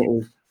 And it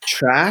was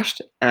trashed,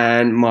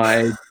 and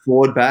my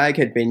board bag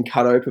had been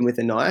cut open with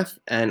a knife,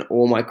 and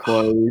all my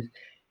clothes,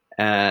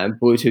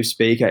 Bluetooth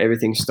speaker,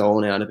 everything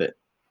stolen out of it.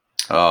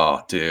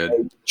 Oh, dude.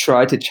 They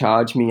tried to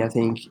charge me, I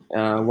think,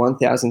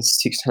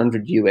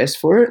 $1,600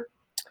 for it.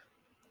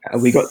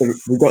 We got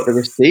the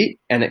receipt,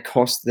 and it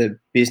cost the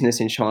business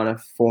in China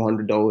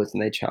 $400,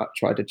 and they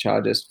tried to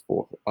charge us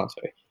 $1,000.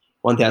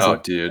 Oh,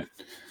 dude.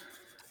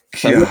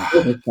 So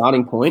the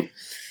starting point.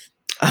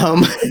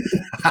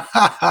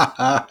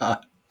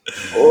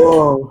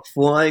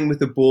 Flying with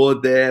the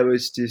board there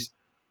was just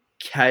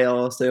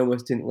chaos. They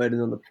almost didn't let it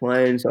on the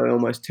plane, so I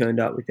almost turned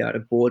up without a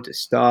board to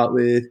start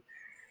with.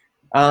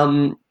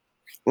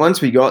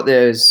 Once we got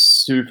there, it's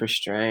super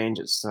strange.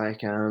 It's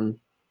like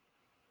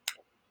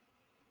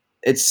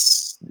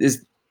it's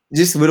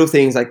just little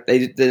things like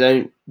they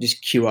don't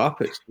just queue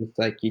up. It's just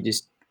like you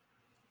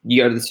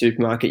go to the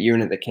supermarket, you're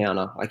in at the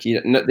counter. Like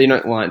they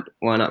don't line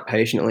up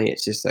patiently.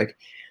 It's just like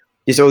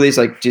just all these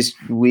like just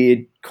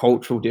weird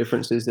cultural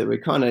differences that were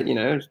kind of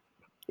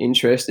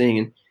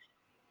interesting.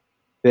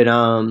 But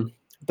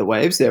the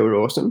waves there were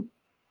awesome.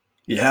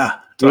 Yeah,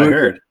 that's what I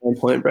heard. On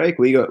Point Break,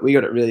 we got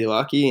it really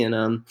lucky,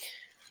 and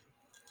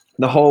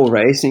the whole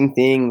racing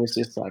thing was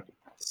just like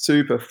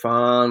super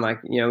fun.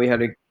 Like we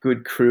had a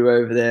good crew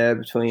over there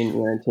between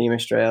Team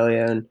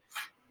Australia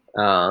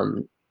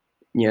and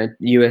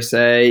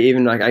USA.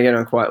 Even like I get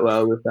on quite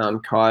well with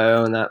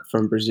Caio and that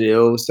from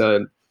Brazil.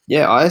 So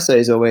yeah, ISA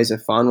is always a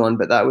fun one,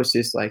 but that was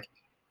just like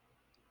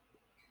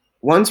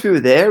once we were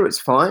there, it's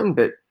fine,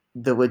 but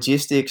the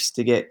logistics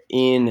to get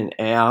in and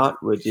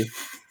out were just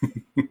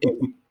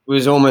it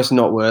was almost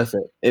not worth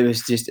it. It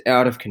was just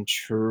out of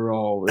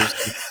control.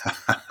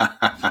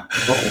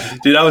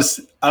 Dude, I was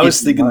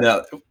thinking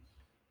that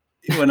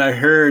when I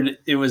heard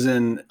it was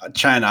in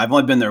China. I've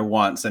only been there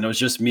once, and it was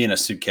just me in a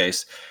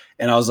suitcase.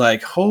 And I was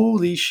like,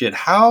 holy shit,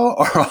 how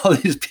are all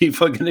these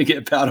people going to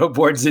get paddle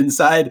boards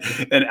inside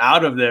and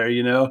out of there?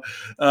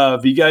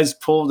 But you guys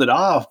pulled it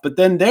off. But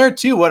then there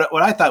too,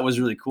 what I thought was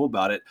really cool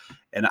about it,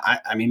 and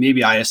I mean,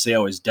 maybe ISA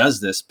always does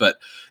this, but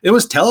it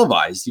was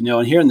televised, and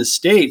here in the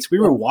States, we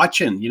were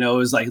watching, it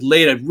was like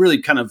late, at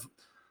really kind of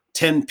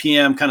 10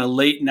 p.m., kind of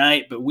late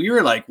night, but we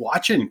were like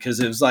watching because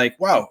it was like,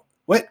 wow,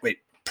 wait,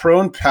 pro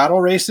and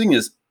paddle racing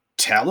is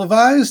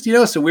televised,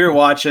 so we were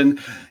watching,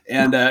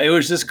 and it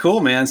was just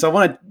cool, man. So I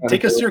want to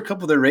take us through a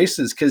couple of the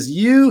races, because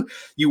you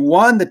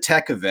won the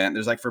tech event.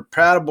 There's like, for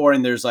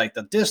paddleboarding, there's like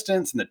the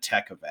distance and the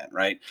tech event,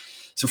 right?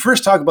 So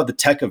first talk about the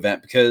tech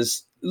event,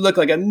 because it looked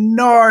like a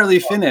gnarly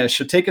finish.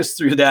 So take us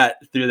through that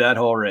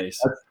whole race.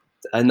 That's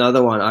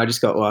another one. I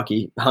just got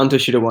lucky. Hunter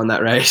should have won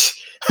that race.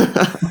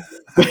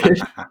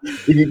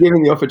 If you're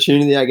given the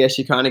opportunity, I guess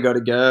you kind of got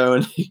to go,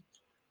 and you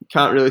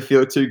can't really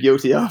feel too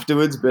guilty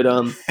afterwards. But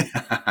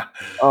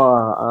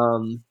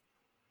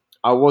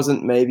I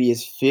wasn't maybe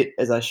as fit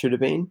as I should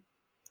have been.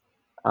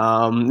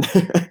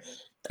 Did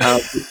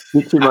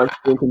too much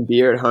drinking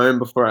beer at home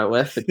before I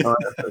left the time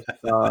for a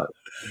start.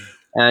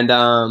 And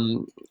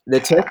the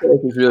tech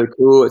race is really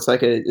cool. It's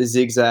like a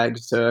zigzag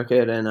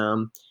circuit,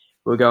 and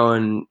we're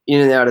going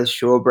in and out of the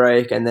shore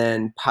break, and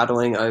then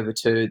paddling over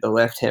to the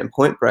left-hand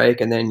point break,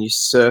 and then you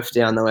surf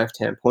down the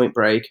left-hand point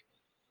break,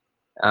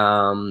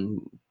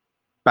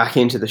 back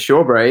into the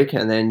shore break,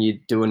 and then you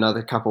do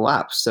another couple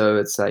laps. So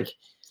it's like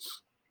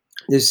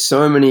there's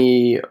so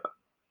many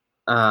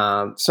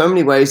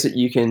ways that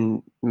you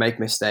can make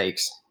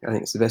mistakes. I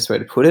think it's the best way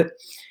to put it.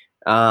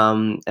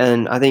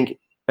 And I think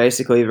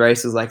basically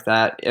races like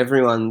that,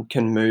 everyone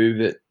can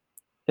move at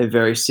a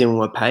very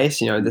similar pace.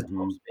 The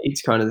top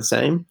speed's kind of the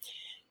same,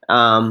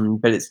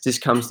 but it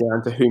just comes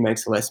down to who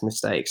makes less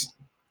mistakes.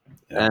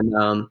 Yeah.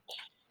 And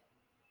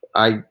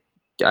I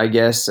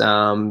guess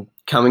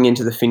coming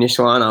into the finish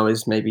line, I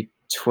was maybe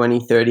 20,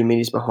 30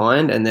 meters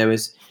behind, and there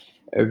was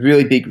a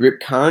really big rip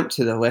current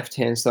to the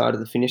left-hand side of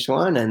the finish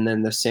line, and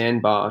then the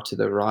sandbar to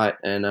the right.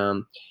 And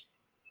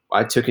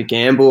I took a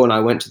gamble, and I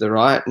went to the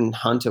right, and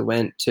Hunter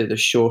went to the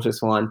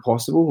shortest line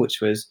possible,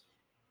 which was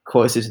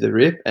closer to the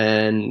rip.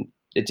 And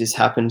it just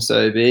happened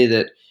so be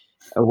that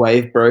a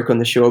wave broke on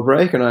the shore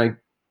break, and I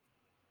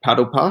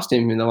paddled past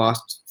him in the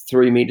last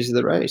 3 meters of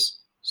the race.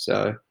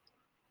 So,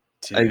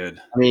 I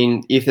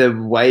mean, if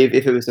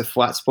it was a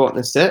flat spot in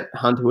the set,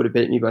 Hunter would have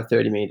beat me by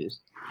 30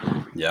 meters.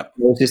 Yeah. It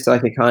was just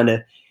like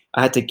I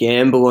had to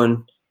gamble,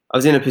 and I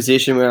was in a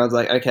position where I was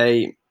like,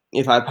 okay,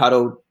 if I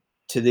paddle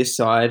to this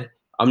side,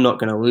 I'm not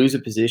going to lose a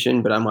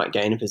position, but I might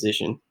gain a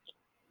position.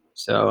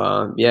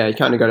 So, yeah, you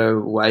kind of got to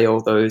weigh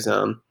all those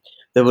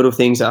the little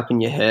things up in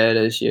your head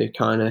as you're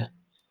kind of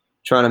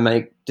trying to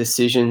make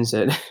decisions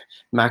at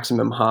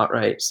maximum heart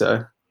rate. So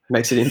it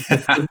makes it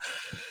interesting.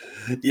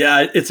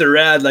 Yeah, it's a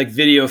rad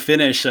video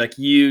finish, like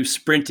you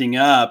sprinting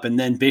up and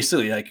then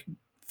basically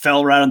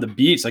fell right on the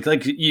beach.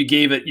 Like you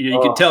gave it, you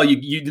could tell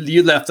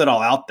you left it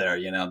all out there.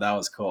 That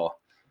was cool.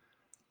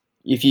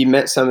 If you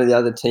met some of the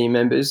other team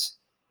members,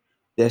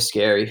 they're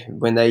scary.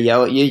 When they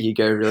yell at you, you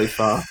go really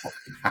far.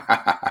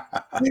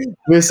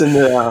 Listen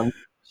to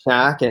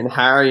Shaq and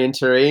Harry and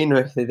Tareen,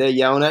 if they're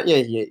yelling at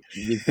you,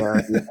 you go.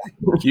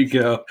 You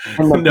go.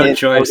 No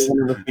choice.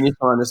 The finish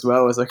line as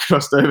well as I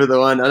crossed over the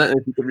line. I don't know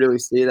if you could really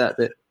see that,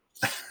 but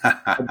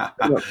I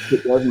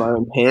put my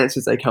own pants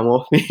as they come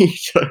off me.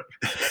 So.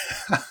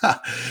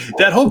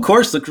 That whole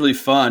course looked really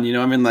fun.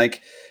 I mean,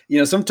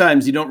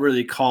 sometimes you don't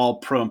really call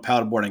pro and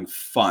paddleboarding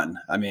fun.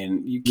 I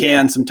mean, you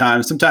can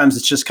sometimes. Sometimes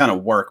it's just kind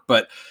of work,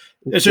 but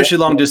especially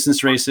long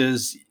distance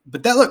races.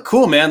 But that looked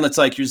cool, man. It's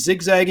like you're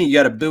zigzagging. You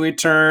got a buoy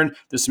turn.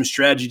 There's some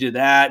strategy to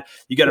that.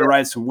 You got to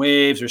ride some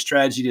waves. There's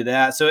strategy to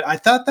that. So I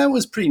thought that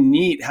was pretty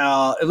neat.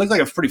 How it looked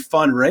like a pretty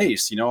fun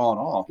race. All in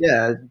all.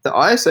 Yeah,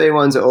 the ISA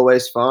ones are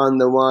always fun.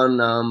 The one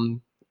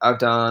I've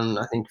done,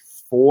 I think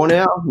 4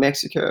 now: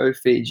 Mexico,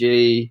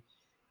 Fiji,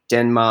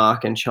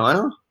 Denmark, and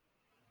China.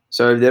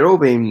 So they're all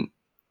been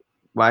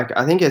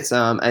I think it's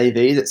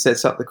AV that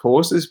sets up the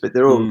courses, but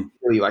they're all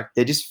really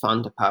they're just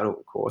fun to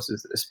paddle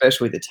courses,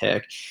 especially the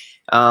tech.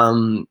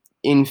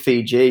 In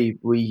Fiji,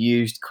 we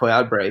used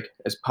Cloudbreak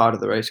as part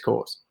of the race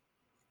course.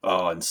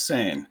 Oh,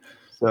 insane.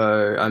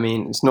 So, I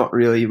mean, it's not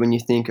really when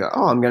you think,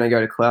 oh, I'm going to go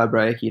to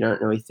Cloudbreak, you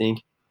don't really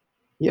think,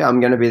 yeah,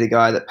 I'm going to be the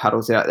guy that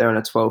paddles out there on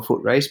a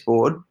 12-foot race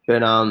board.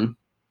 But,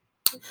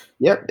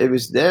 yep, it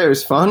was there. It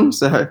was fun.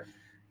 So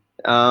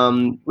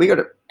we got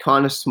it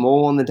kind of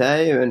small on the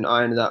day, and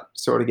I ended up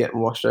sort of getting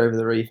washed over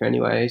the reef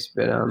anyways.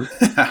 But,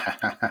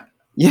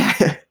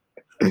 yeah,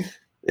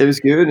 it was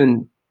good.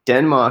 And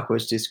Denmark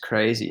was just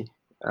crazy.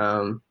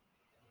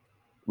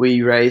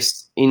 We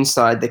raced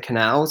inside the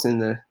canals in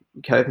the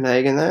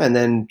Copenhagen there, and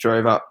then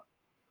drove up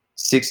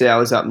 6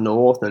 hours up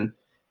north, and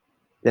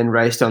then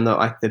raced on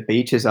the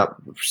beaches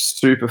up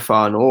super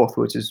far north,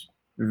 which is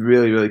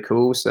really, really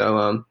cool.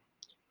 So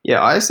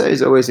yeah, ISA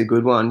is always a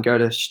good one. Go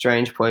to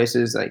strange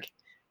places.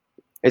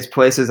 It's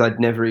places I'd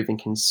never even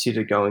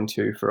consider going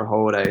to for a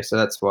holiday. So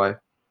that's why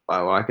I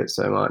like it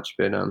so much.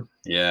 But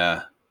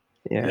yeah,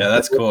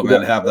 that's cool,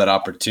 man, to have that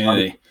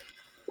opportunity.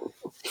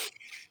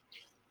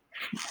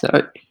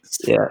 So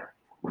yeah.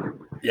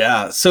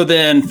 Yeah. So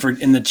then for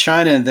in the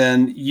China,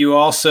 then you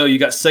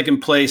got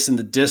second place in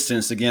the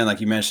distance again, like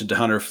you mentioned to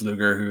Hunter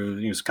Fluger, who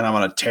he was kind of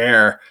on a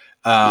tear.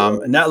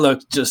 And that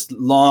looked just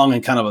long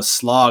and kind of a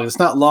slog. It's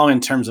not long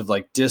in terms of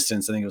like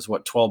distance. I think it was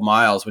 12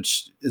 miles,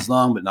 which is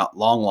long, but not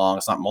long.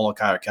 It's not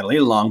Molokai or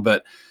Catalina long,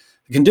 but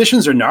the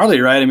conditions are gnarly,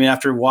 right? I mean,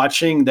 after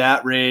watching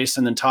that race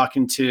and then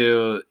talking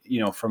to,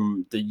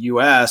 from the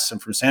US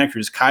and from Santa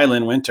Cruz,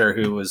 Kylan Winter,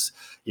 who was,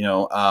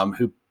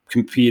 who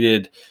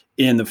competed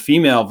in the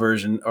female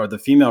version or the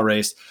female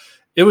race,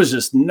 it was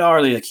just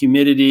gnarly, like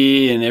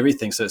humidity and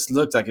everything. So it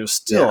looked like it was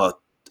still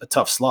a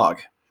tough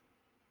slog.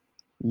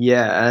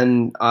 Yeah,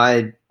 and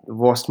I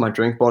lost my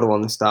drink bottle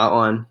on the start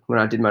line when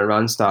I did my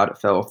run start. It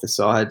fell off the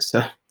side,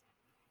 so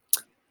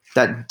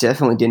that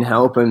definitely didn't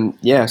help. And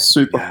yeah,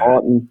 super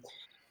hot. And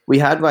we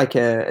had like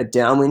a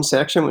downwind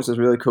section, which was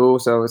really cool.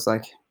 So it was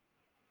like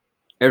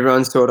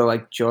everyone's sort of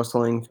like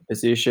jostling for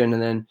position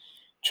and then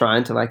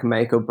trying to like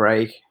make or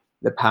break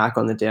the pack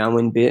on the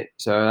downwind bit.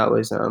 So that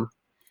was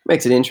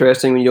makes it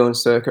interesting when you're doing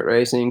circuit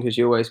racing because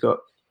you always got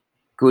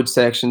good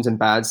sections and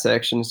bad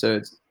sections. So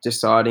it's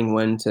deciding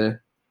when to.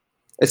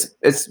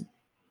 It's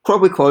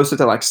probably closer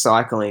to like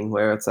cycling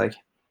where it's like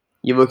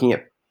you're looking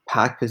at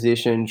pack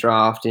position,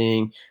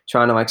 drafting,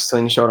 trying to like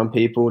slingshot on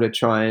people to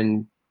try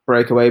and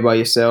break away by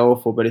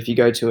yourself. But if you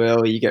go too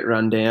early, you get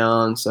run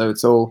down. So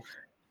it's all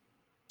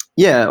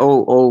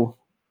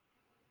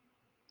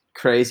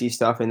crazy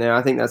stuff in there.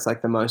 I think that's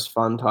like the most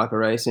fun type of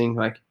racing.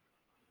 Like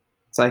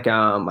it's like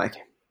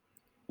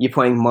you're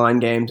playing mind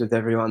games with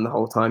everyone the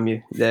whole time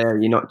you're there.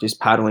 You're not just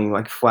paddling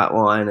like flat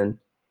line and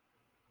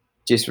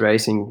just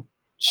racing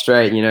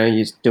straight.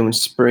 You're doing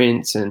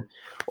sprints and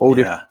all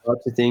different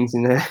types of things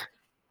in there.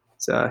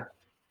 So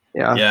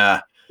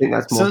I think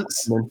that's more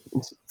fun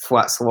than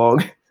flat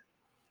slog.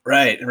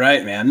 Right,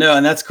 man. No,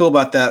 and that's cool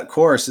about that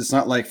course. It's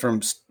not like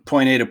from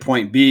point A to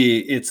point B.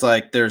 It's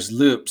like there's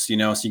loops, so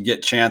you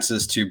get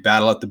chances to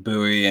battle at the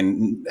buoy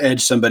and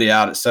edge somebody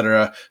out,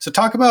 etc. So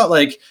talk about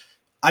like,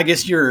 I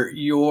guess your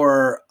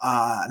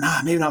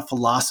maybe not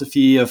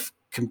philosophy of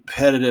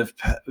competitive,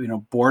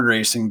 board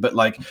racing, but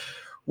like,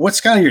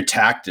 what's kind of your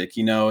tactic?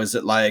 Is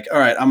it like, all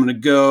right, I'm gonna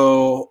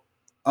go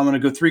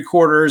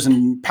 3/4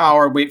 and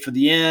power, wait for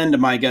the end?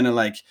 Am I gonna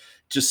like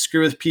just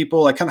screw with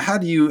people? Like, kind of how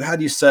do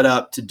you set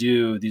up to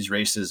do these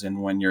races?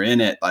 And when you're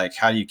in it, like,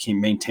 how do you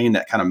maintain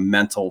that kind of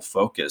mental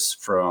focus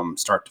from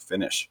start to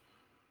finish?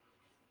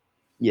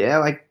 Yeah,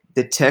 like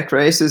the tech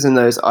races and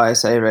those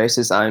ISA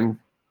races, I'm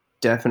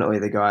definitely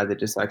the guy that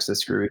just likes to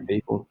screw with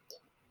people.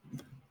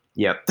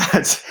 Yep,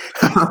 that's.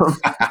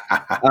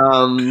 I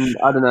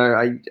don't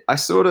know. I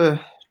sort of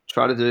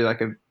try to do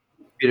like a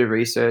bit of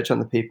research on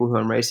the people who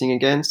I'm racing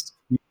against.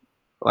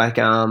 Like,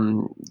 I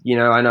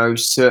know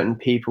certain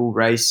people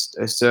race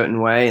a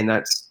certain way, and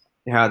that's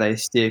how they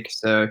stick.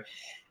 So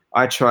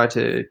I try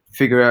to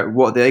figure out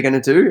what they're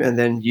going to do and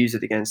then use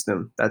it against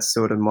them. That's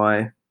sort of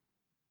my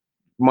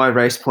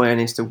race plan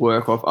is to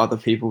work off other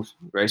people's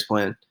race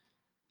plan.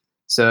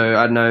 So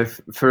I don't know,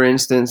 for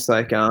instance,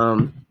 like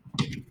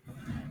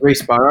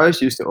Reece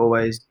Burrows used to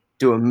always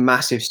do a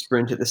massive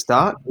sprint at the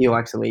start. He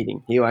likes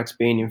leading. He likes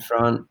being in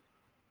front.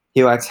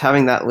 He likes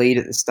having that lead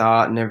at the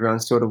start, and everyone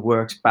sort of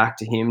works back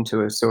to him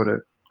to a sort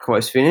of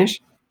close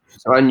finish.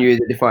 So I knew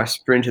that if I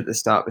sprint at the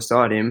start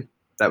beside him,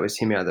 that was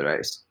him out of the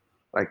race.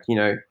 Like,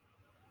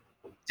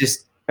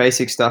 just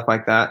basic stuff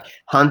like that.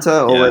 Hunter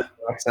always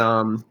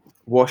likes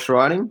wash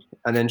riding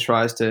and then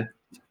tries to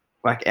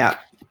like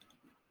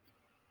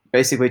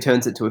basically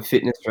turns it to a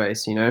fitness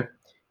race,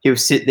 He'll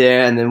sit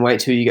there and then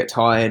wait till you get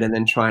tired and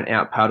then try and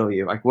out paddle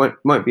you. Like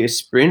won't be a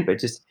sprint, but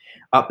just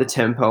up the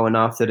tempo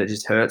enough that it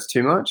just hurts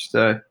too much.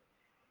 So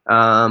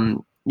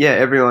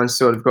everyone's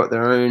sort of got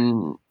their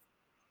own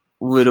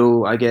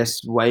little, I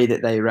guess, way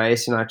that they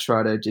race, and I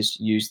try to just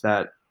use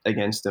that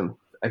against them.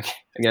 I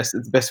guess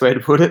it's the best way to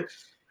put it.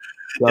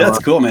 So, yeah,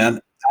 that's cool, man.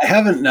 I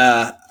haven't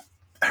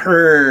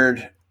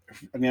heard.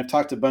 I mean, I've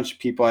talked to a bunch of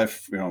people.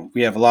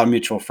 We have a lot of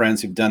mutual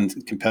friends who've done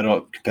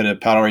competitive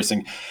paddle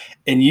racing,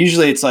 and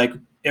usually it's like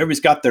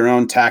everybody's got their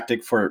own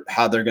tactic for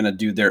how they're going to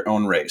do their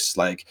own race,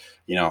 like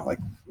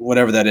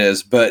whatever that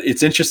is. But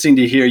it's interesting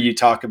to hear you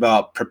talk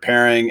about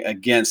preparing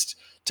against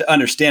to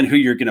understand who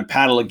you're going to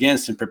paddle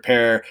against and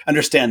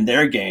understand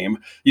their game,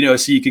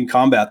 so you can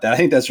combat that. I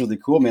think that's really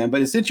cool, man.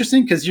 But it's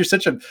interesting because you're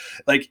such a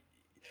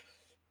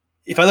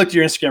if I look at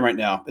your Instagram right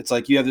now, it's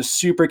like you have this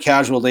super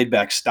casual, laid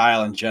back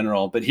style in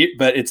general, but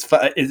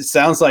it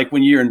sounds like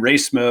when you're in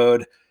race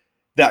mode,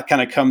 that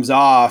kind of comes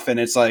off and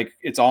it's like,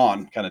 it's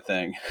on kind of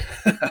thing.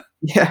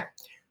 Yeah.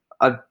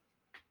 I've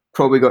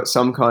probably got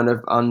some kind of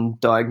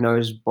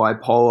undiagnosed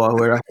bipolar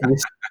where I can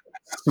just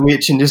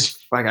switch and just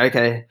like,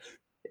 okay,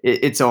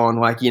 it's on.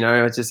 Like,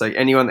 it's just like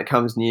anyone that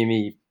comes near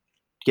me,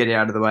 get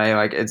out of the way.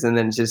 Like and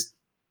then it's just,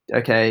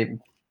 okay, go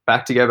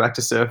back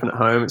to surfing at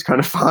home. It's kind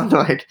of fun.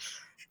 Like,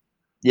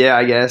 yeah,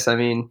 I guess. I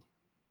mean,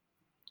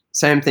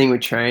 same thing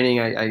with training.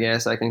 I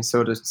guess I can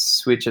sort of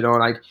switch it on.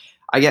 Like,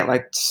 I get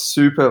like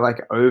super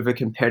like over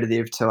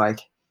competitive to like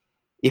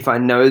if I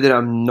know that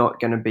I'm not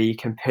going to be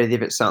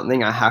competitive at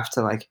something, I have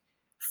to like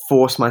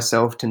force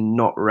myself to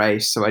not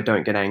race so I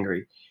don't get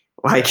angry.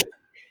 Like,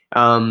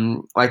 Right.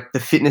 like the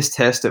fitness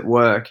test at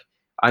work,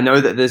 I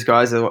know that there's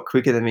guys that are a lot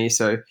quicker than me.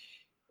 So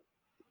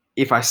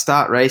if I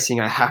start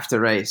racing, I have to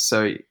race.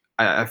 So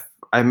I, I,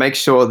 I make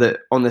sure that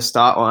on the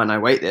start line, I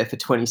wait there for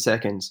 20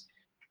 seconds.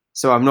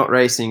 So I'm not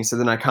racing. So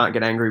then I can't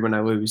get angry when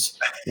I lose.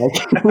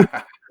 Like,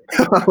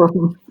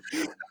 um,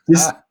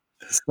 just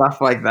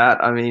stuff like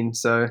that. I mean,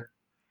 so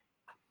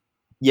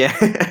yeah,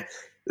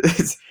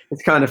 it's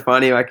kind of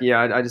funny. Like,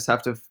 yeah, I just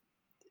have to.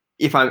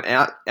 If I'm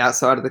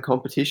outside of the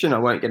competition, I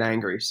won't get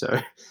angry. So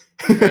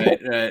Right,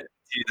 right.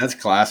 Dude, that's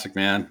classic,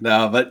 man.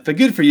 No, but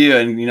good for you,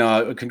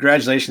 and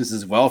congratulations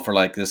as well for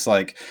like this.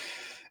 Like,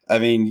 I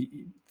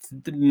mean,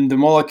 the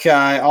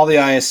Molokai, all the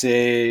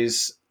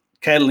ISAs,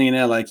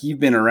 Catalina. Like, you've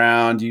been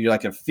around. You're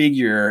like a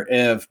figure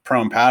of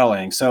prone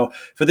paddling. So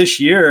for this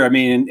year, I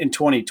mean, in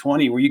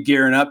 2020, were you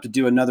gearing up to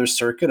do another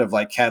circuit of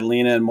like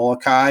Catalina and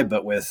Molokai,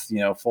 but with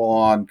full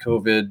on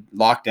COVID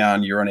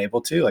lockdown, you were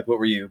unable to? Like, what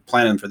were you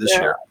planning for this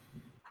yeah, year?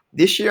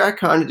 this year I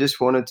kind of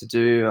just wanted to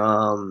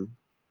do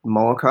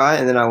Molokai,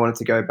 and then I wanted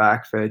to go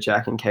back for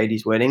Jack and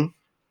Katie's wedding.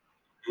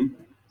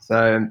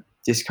 So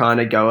just kind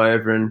of go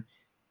over, and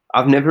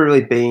I've never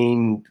really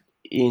been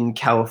in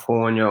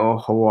California or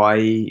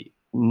Hawaii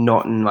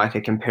not in like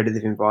a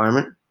competitive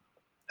environment.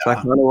 So I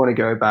Yeah, kind of want to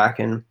go back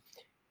and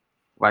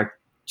like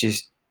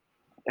just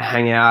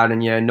hang out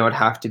and not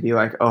have to be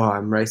like, oh,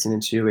 I'm racing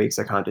in 2 weeks.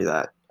 I can't do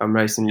that. I'm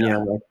racing,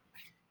 like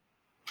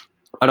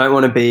I don't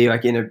want to be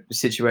like in a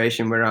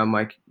situation where I'm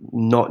like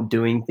not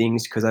doing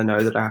things because I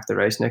know that I have to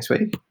race next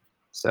week.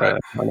 So I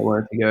right. kind of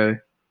wanted to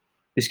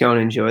just go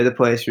and enjoy the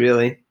place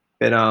really.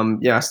 But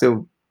yeah, I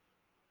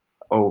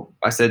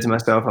said to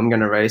myself, I'm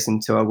going to race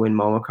until I win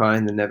Molokai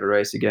and then never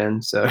race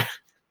again. So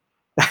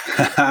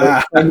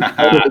that's kind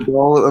of the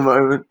goal at the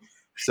moment.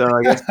 So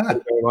I guess I'll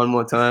go one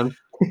more time.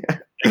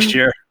 Next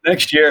year.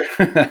 Next year.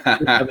 Just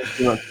having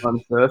too much fun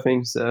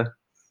surfing. So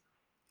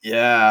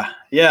Yeah,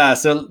 yeah.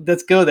 So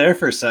let's go there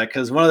for a sec,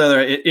 because one of the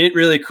other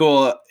really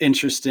cool,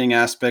 interesting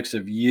aspects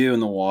of you in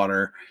the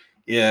water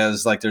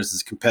is like there's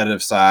this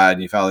competitive side.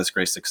 And you've had this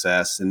great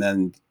success, and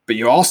then but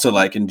you also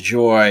like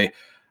enjoy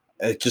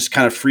just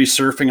kind of free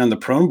surfing on the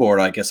prone board,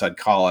 I guess I'd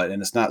call it.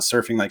 And it's not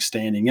surfing like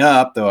standing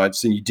up, though I've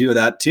seen you do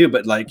that too.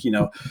 But like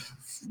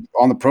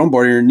on the prone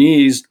board, on your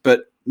knees,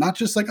 but not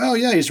just like, oh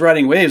yeah, he's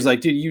riding waves.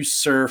 Like, dude, you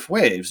surf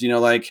waves.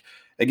 Like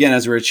again,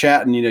 as we were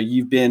chatting,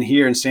 you've been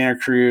here in Santa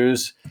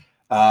Cruz.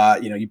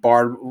 You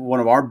borrowed one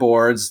of our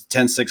boards,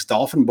 10-6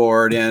 Dolphin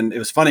board. And it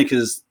was funny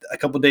because a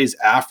couple of days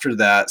after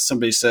that,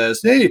 somebody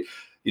says, hey,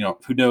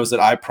 who knows that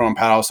I prone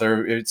paddle.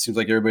 So it seems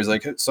like everybody's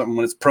like something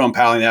when it's prone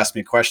paddling, they ask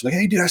me a question like,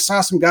 hey, dude, I saw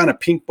some guy on a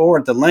pink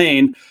board at the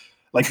lane,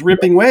 like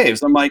ripping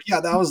waves. I'm like, yeah,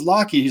 that was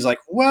Lockie. He's like,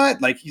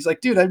 what? Like, he's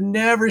like, dude, I've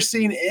never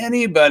seen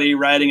anybody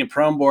riding a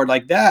prone board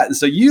like that. And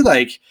so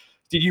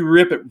did you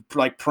rip it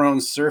like prone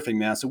surfing,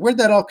 man? So where'd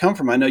that all come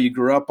from? I know you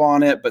grew up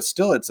on it, but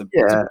still it's a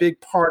yeah,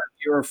 big part of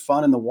your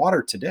fun in the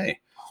water today.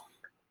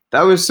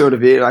 that was sort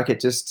of it. Like it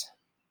just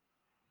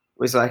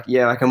was like,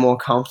 yeah, like a more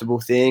comfortable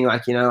thing.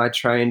 Like, I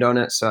trained on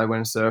it. So I went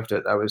and surfed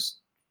it. That was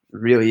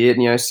really it,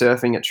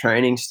 surfing at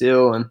training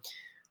still. And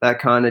that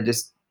kind of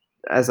just,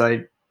 as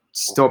I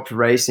stopped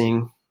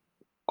racing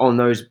on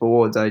those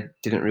boards, I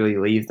didn't really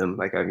leave them.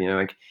 Like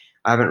like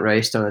I haven't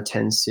raced on a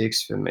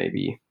 10-6 for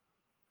maybe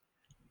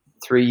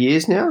 3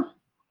 years now,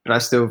 but I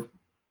still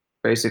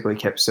basically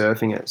kept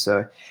surfing it.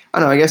 So I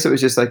don't know, I guess it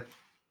was just like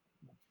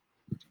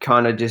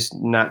kind of just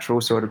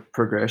natural sort of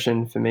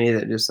progression for me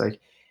that just like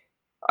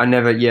I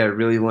never,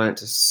 really learned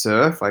to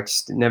surf. Like,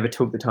 never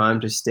took the time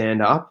to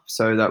stand up.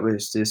 So that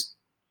was just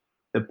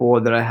the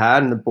board that I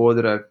had and the board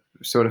that I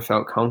sort of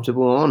felt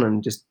comfortable on,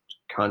 and just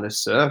kind of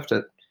surfed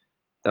it.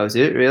 That was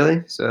it,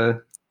 really.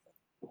 So,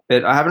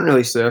 but I haven't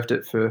really surfed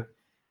it for.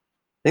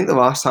 I think the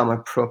last time I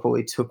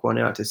properly took one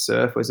out to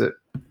surf was at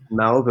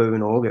Malibu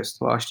in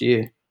August last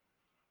year.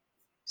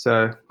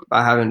 So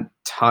I haven't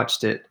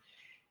touched it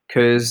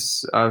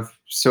because I've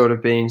sort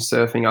of been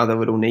surfing other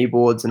little knee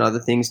boards and other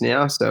things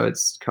now. So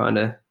it's kind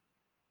of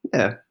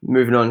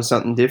moving on to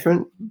something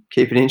different,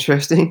 keep it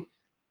interesting.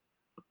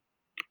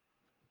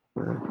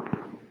 Yeah,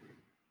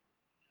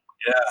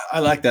 I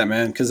like that,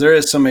 man, because there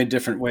is so many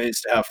different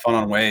ways to have fun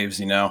on waves.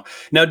 Now,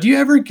 do you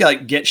ever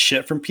like get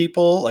shit from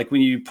people, like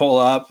when you pull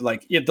up?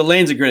 Like, if the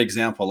lane's a great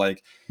example.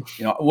 Like,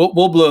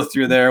 we'll blow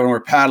through there when we're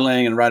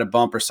paddling and ride a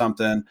bump or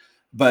something.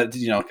 But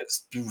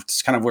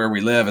it's kind of where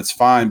we live. It's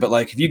fine. But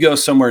like, if you go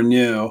somewhere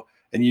new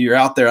and you're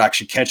out there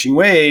actually catching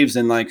waves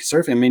and like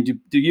surfing, I mean,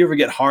 do you ever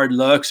get hard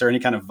looks or any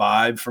kind of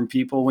vibe from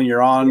people when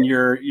you're on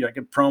your like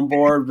a prone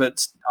board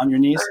but on your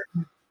knees?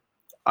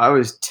 I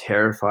was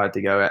terrified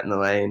to go out in the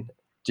lane.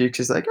 Duke's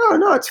is like, "Oh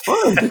no, it's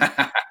fine.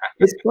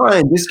 It's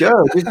fine. Just go,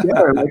 just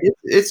go. Like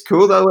it's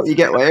cool. They'll let you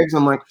get waves."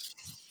 I'm like,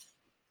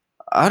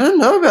 I don't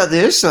know about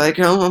this. Like,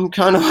 I'm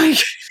kind of like,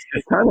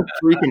 kind of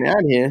freaking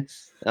out here.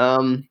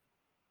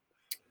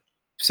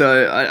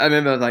 So I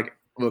remember like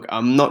look,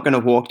 I'm not going to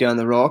walk down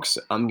the rocks.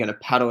 I'm going to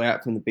paddle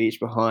out from the beach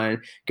behind,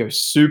 go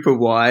super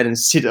wide, and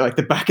sit at like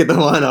the back of the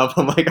lineup.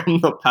 I'm like, I'm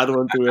not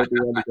paddling through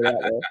everyone to get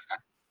out there.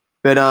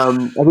 But I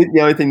think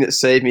the only thing that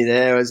saved me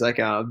there was like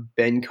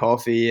Ben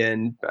Coffey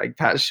and like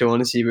Pat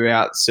Shaughnessy were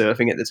out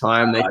surfing at the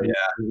time. They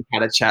Yeah.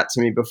 had a chat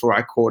to me before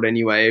I caught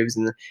any waves,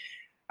 and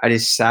I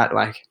just sat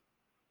like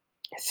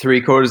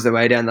three-quarters of the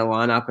way down the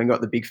lineup and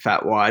got the big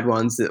fat wide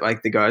ones that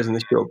like the guys on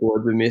the short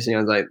board were missing. I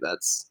was like,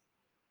 that's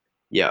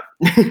yeah.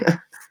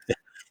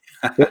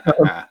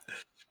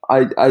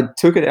 I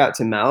took it out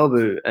to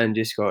Malibu and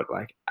just got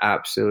like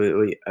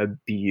absolutely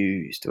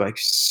abused, like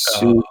Oh,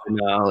 super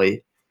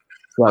gnarly.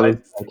 So I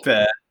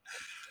bet.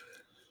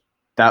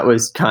 that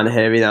was kind of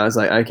heavy. And I was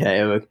like,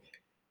 okay, look,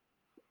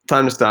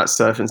 time to start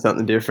surfing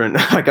something different.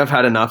 Like I've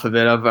had enough of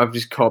it. I've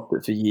just copped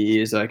it for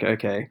years. Like,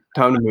 okay,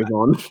 time to move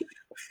on.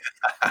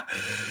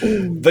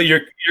 But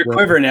your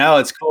quiver now,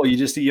 it's cool. You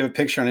have a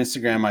picture on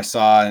Instagram I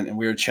saw, and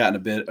we were chatting a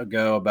bit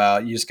ago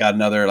about you just got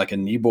another like a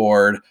knee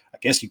board. I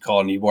guess you call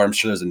it a knee board. I'm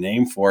sure there's a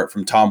name for it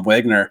from Tom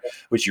Wagner,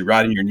 which you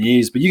ride on your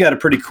knees. But you got a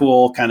pretty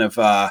cool kind of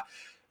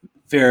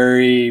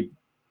very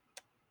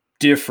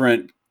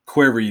different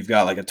quiver. You've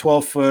got like a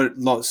 12-foot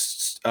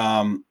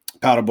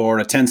paddle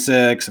board, a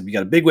 10-6. You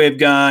got a big wave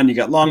gun. You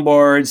got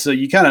longboards. So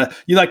you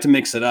like to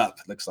mix it up.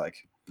 It looks like.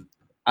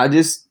 I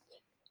just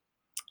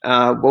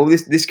well,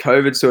 this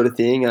COVID sort of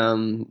thing.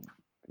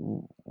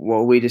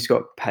 Well, we just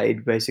got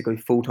paid basically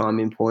full-time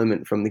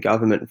employment from the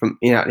government from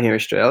out here in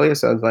Australia.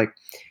 So I was like,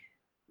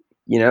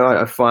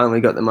 I finally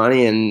got the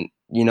money, and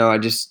I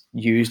just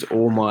used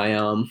all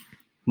my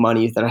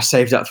money that I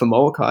saved up for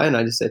Molokai, and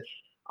I just said,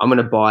 I'm going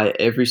to buy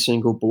every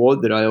single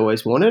board that I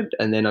always wanted,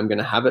 and then I'm going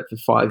to have it for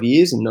 5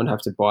 years and not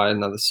have to buy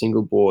another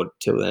single board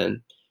till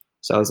then.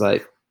 So I was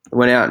like,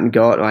 went out and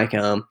got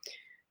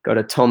got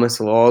a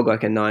Thomas log,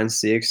 like a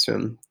 9.6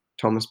 from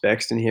Thomas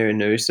Bexton here in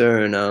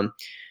Noosa, and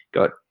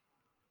got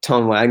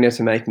Tom Wagner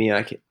to make me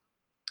like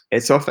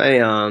it's off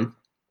a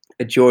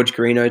George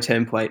Greeno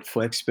template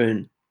flex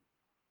spoon.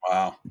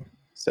 Wow.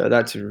 So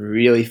that's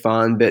really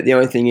fun. But the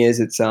only thing is,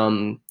 it's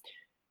no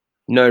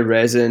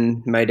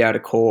resin, made out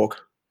of cork.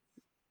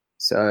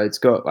 So it's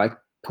got like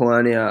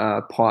plenty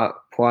of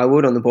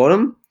plywood on the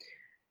bottom,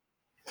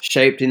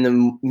 shaped in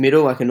the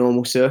middle like a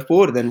normal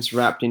surfboard, and then it's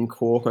wrapped in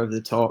cork over the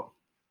top.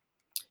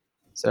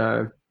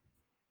 So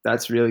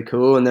that's really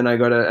cool. And then I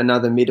got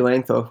another mid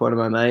length off one of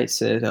my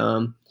mates at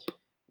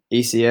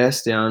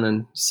ECS down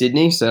in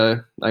Sydney. So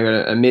I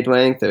got a mid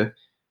length,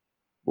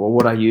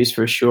 what I use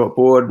for a short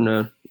board,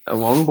 and a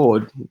long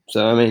board.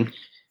 So I mean,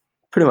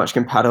 pretty much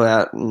can paddle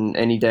out in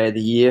any day of the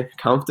year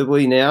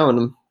comfortably now, and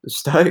I'm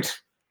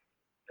stoked.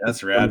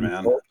 That's rad,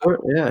 man.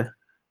 Yeah.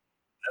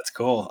 That's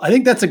cool. I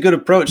think that's a good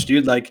approach,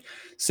 dude. Like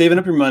saving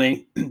up your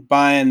money,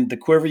 buying the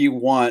quiver you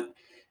want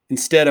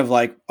instead of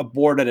like a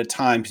board at a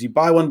time. Because you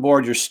buy one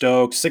board, you're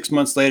stoked. 6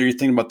 months later, you're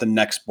thinking about the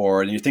next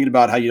board, and you're thinking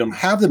about how you don't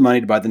have the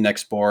money to buy the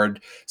next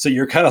board. So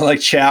you're kind of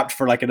like chapped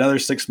for like another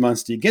 6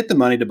 months till you get the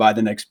money to buy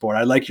the next board.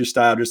 I like your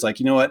style. Just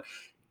like, you know what?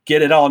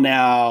 Get it all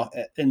now,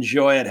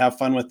 enjoy it, have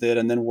fun with it,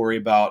 and then worry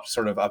about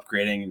sort of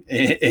upgrading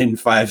in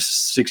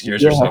 5-6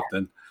 years or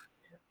something.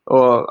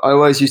 Or I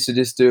always used to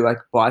just do like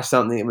buy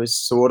something that was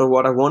sort of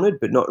what I wanted,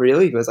 but not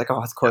really. It was like,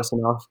 oh, it's close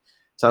enough.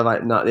 So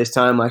like, no, this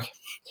time like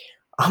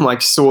I'm like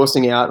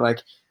sourcing out like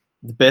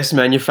the best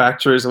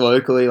manufacturers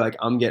locally. Like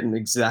I'm getting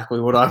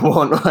exactly what I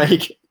want.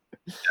 Like,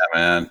 yeah,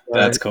 man,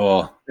 that's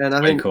cool. And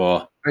I think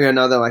cool. I got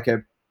another like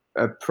a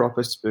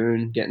proper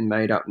spoon getting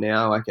made up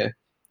now, like a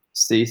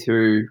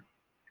see-through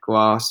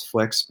glass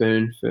flex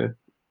spoon for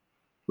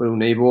little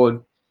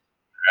kneeboard.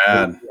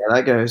 Yeah,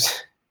 that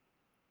goes.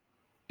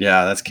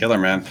 Yeah, that's killer,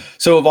 man.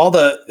 So of all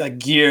the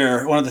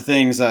gear, one of the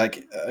things,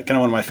 like kind of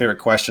one of my favorite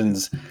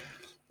questions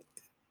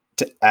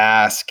to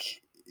ask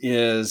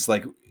is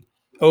like,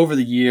 over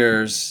the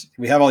years,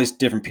 we have all these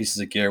different pieces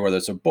of gear, whether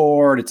it's a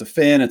board, it's a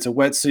fin, it's a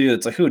wetsuit,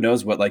 it's like who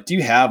knows what. Like, do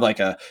you have like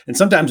and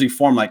sometimes we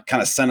form like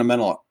kind of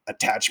sentimental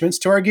attachments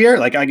to our gear.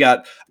 Like I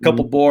got a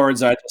couple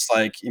boards. I just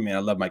like, I mean, I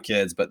love my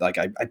kids, but like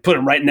I put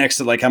them right next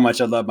to like how much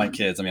I love my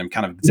kids. I mean, I'm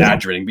kind of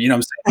exaggerating, but you know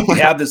what I'm saying?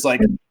 You have this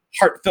like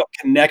heartfelt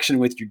connection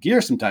with your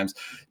gear sometimes.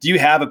 Do you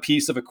have a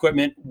piece of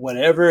equipment,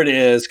 whatever it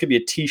is, could be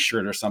a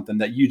t-shirt or something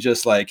that you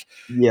just like,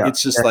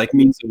 it's just like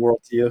means the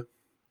world to you?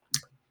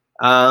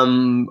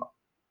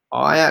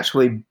 I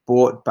actually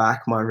bought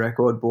back my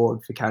record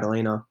board for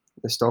Catalina,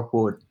 the stock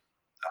board.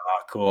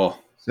 Oh, cool.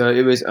 So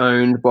it was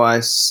owned by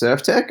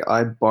Surftech.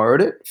 I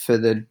borrowed it for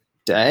the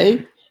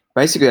day.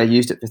 Basically, I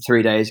used it for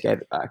 3 days,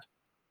 gave it back.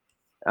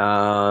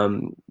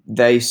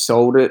 They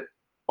sold it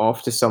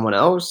off to someone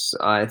else.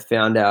 I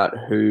found out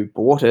who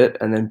bought it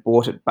and then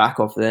bought it back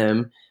off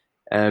them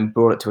and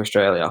brought it to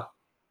Australia.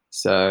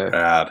 So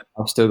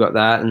I've still got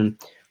that.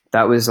 And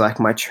that was like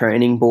my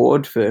training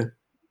board for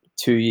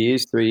 2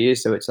 years, 3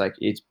 years. So it's like,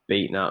 it's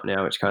beaten up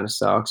now, which kind of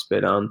sucks.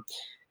 But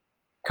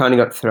kind of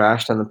got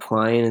thrashed on the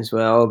plane as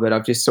well. But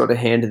I've just sort of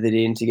handed it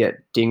in to get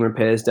ding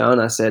repairs done.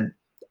 I said,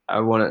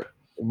 I want it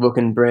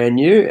looking brand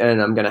new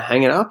and I'm going to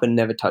hang it up and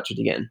never touch it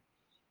again.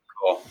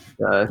 Cool.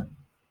 So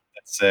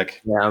That's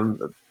sick. Yeah, I'm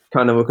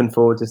kind of looking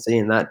forward to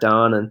seeing that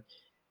done. And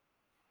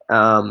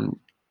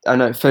I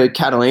know for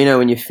Catalina,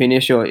 when you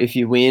finish or if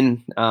you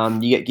win,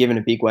 you get given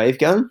a big wave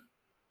gun.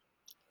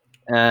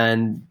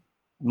 And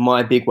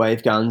my big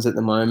wave guns at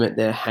the moment,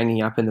 they're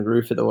hanging up in the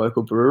roof of the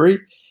local brewery,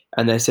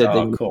 and they said they're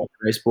Oh, going to put cool.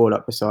 a race board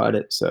up beside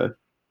it. So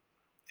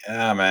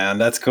Yeah, man,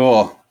 that's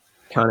cool.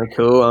 kind of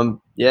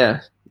cool.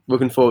 Yeah,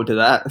 looking forward to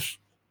that.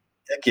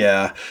 Heck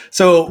yeah.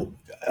 So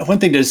one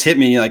thing that just hit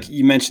me, like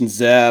you mentioned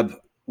Zeb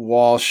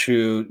Walsh,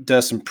 who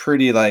does some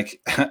pretty like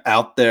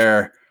out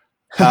there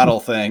paddle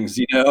things,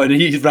 and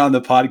he's on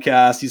the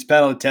podcast. He's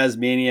paddled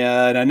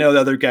Tasmania, and I know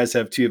the other guys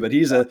have too, but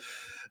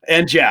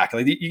and Jack,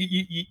 like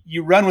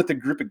you run with a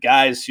group of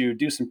guys who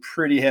do some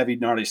pretty heavy,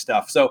 gnarly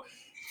stuff. So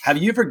have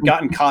you ever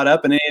gotten caught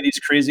up in any of these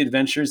crazy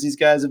adventures these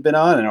guys have been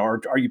on,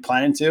 or are you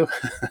planning to?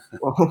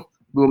 Well,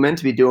 we were meant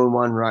to be doing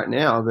one right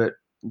now, but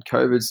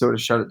COVID sort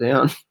of shut it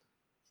down.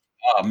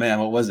 Oh man,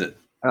 what was it?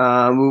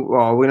 We're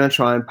going to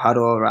try and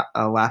paddle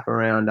a lap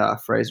around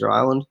Fraser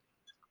Island.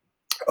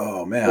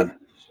 Oh man.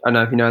 I don't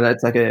know if you know,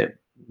 that's like a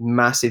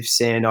massive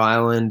sand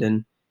island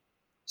and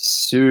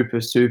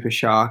super, super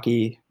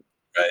sharky.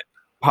 Right.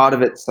 Part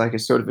of it's like a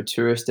sort of a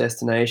tourist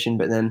destination,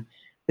 but then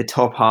the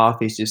top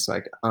half is just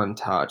like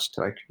untouched,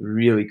 like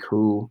really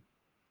cool.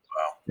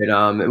 Wow.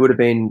 But it would have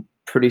been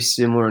pretty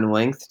similar in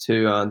length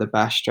to the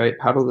Bass Strait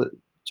paddle that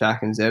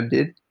Jack and Zeb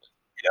did.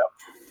 Yeah.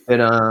 But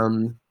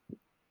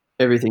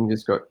everything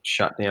just got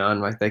shut down.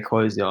 Like they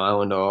closed the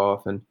island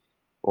off,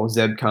 or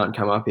Zeb can't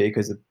come up here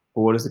because the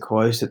borders are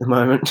closed at the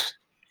moment.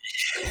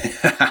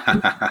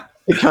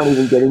 He can't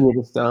even get in here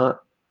to start.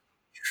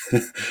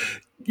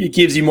 It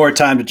gives you more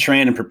time to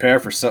train and prepare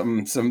for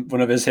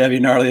one of his heavy,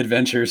 gnarly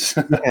adventures.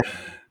 Yeah.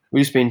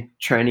 We've just been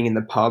training in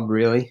the pub,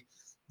 really.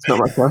 It's not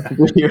much fun to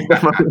do here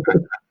at the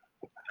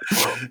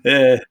moment.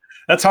 Yeah,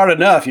 that's hard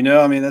enough,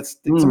 I mean,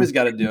 somebody's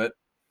got to do it.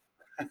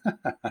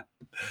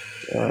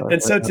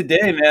 And so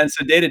today, man,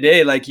 day to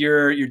day, like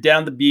you're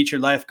down the beach, you're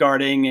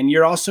lifeguarding, and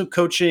you're also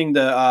coaching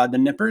the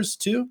Nippers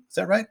too. Is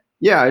that right?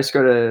 Yeah, I just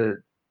got a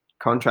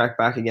contract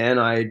back again.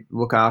 I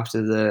look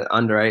after the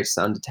under 8s,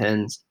 under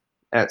 10s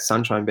at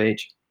Sunshine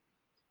Beach.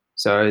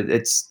 So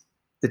it's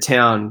the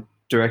town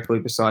directly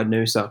beside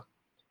Noosa.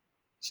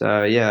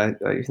 So yeah,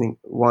 I think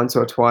once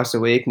or twice a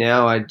week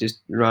now, I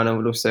just run a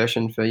little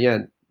session for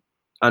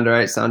under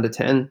 8s, under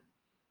 10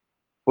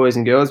 boys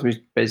and girls.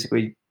 We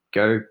basically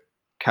go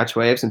catch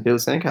waves and build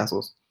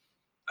sandcastles.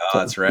 Oh,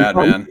 that's rad,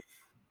 man.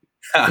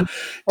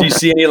 Do you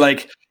see any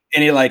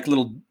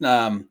little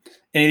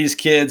any of these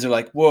kids are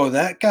like, whoa,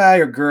 that guy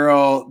or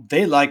girl,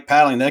 they like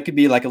paddling. That could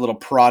be like a little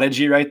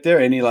prodigy right there.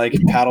 Any like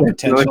paddle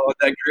potential with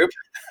that group?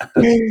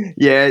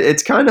 Yeah,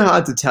 it's kind of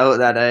hard to tell at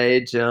that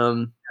age.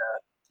 A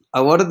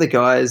lot of the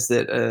guys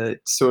that are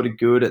sort of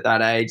good at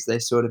that age, they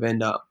sort of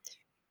end up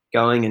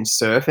going and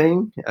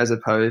surfing as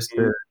opposed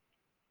to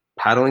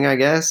paddling, I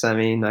guess. I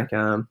mean, like,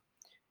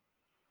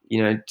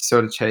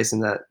 sort of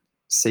chasing that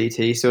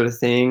CT sort of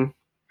thing.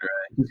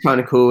 Right. It's kind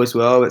of cool as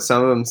well, but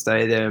some of them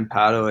stay there and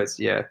paddle. It's,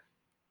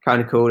 kind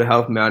of cool to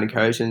help them out and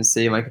coach and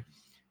see like,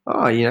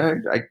 oh,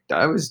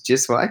 I was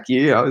just like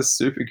you. I was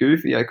super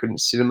goofy. I couldn't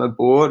sit on my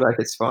board. Like,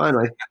 it's fine.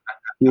 Like,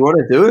 you want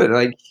to do it,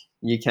 like,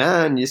 you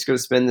can. You just got to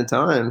spend the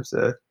time.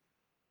 So,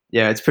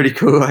 yeah, it's pretty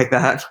cool like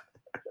that.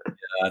 Yeah,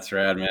 that's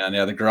rad, man.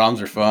 Yeah, the Groms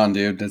are fun,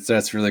 dude.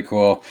 That's really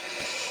cool.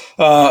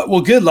 Well,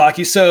 good,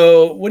 Lockie.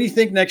 So what do you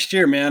think next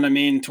year, man? I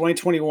mean,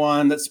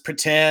 2021, let's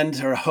pretend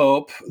or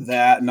hope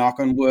that, knock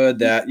on wood,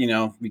 that,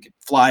 we could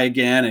fly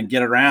again and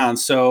get around.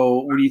 So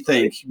what do you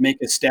think? Make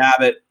a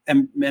stab at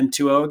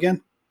M2O again?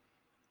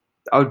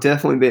 I'll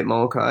definitely beat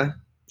Molokai.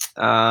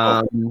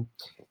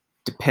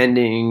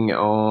 Depending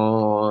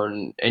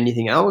on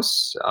anything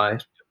else, I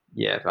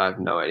have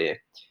no idea.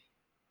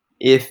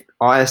 If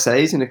ISA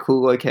is in a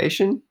cool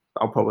location,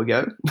 I'll probably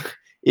go.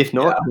 If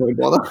not, I won't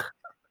bother.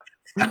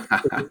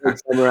 If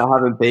it's somewhere I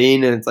haven't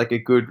been and it's like a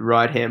good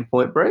right-hand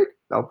point break,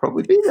 I'll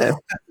probably be there.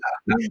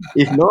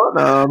 If not,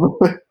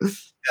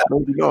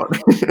 maybe not.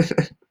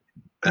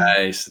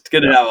 Nice. It's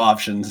good to have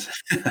options.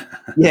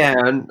 Yeah,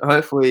 and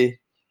hopefully,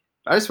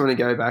 I just want to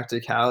go back to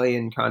Cali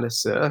and kind of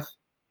surf.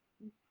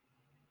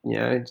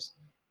 Just,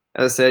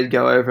 as I said,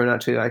 go over and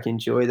actually like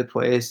enjoy the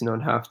place and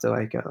not have to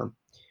like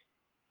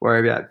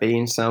worry about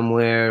being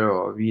somewhere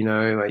or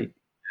like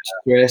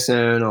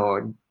stressing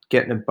or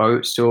getting a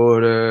boat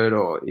sorted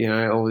or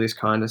all this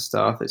kind of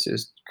stuff. It's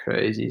just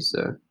crazy.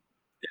 So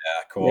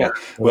yeah, cool. Yeah.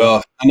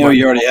 Well, I know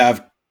you already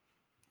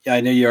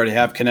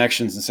have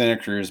connections in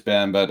Santa Cruz,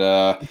 Ben, but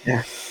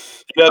you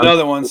got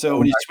another one. So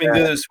when you swing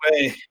through this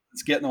way,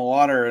 let's get in the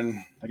water, and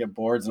I get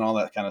boards and all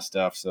that kind of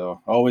stuff.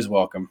 So always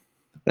welcome.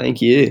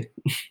 Thank you.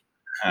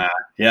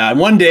 Yeah,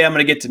 and one day I'm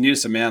going to get to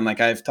Noosa, man. Like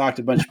I've talked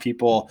to a bunch of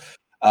people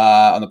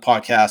on the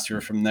podcast who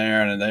are from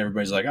there, and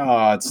everybody's like,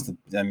 "Oh,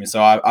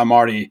 so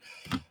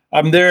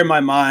I'm there in my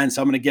mind,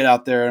 so I'm going to get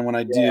out there, and when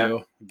I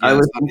do, I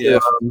listened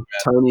to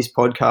Tony's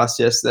podcast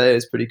yesterday.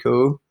 It's pretty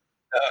cool.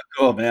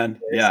 Cool, man.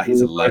 Yeah, he's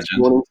a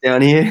legend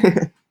down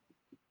here.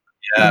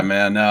 Yeah,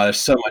 man. No, there's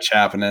so much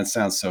happening. It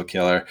sounds so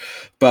killer.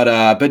 But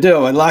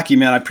no, and Lockie,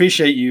 man, I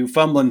appreciate you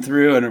fumbling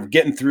through and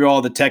getting through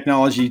all the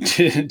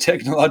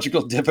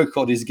technological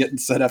difficulties getting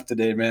set up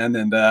today, man,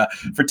 and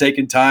for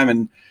taking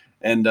time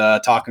and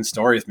talking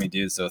story with me,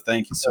 dude. So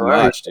thank you so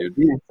much, dude.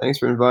 Thanks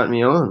for inviting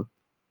me on.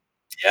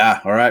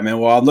 Yeah. All right, man.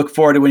 Well, I look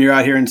forward to when you're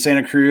out here in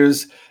Santa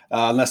Cruz,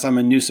 unless I'm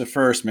in Noosa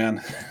first,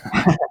 man.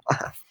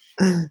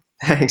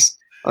 Thanks.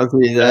 I'll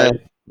see you there.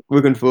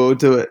 Looking forward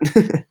to it.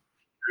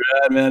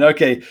 Right, man.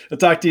 Okay. I'll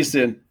talk to you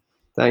soon.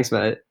 Thanks,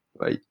 mate.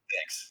 Bye.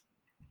 Thanks.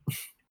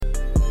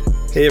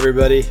 Hey,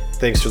 everybody.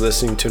 Thanks for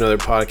listening to another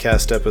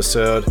podcast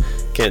episode.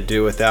 Can't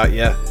do it without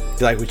you.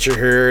 If you like what you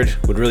heard,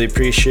 would really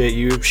appreciate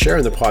you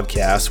sharing the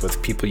podcast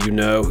with people you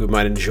know who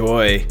might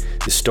enjoy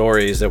the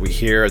stories that we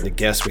hear and the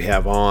guests we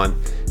have on.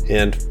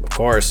 And, of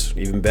course,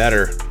 even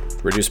better,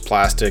 reduce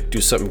plastic,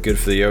 do something good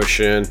for the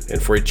ocean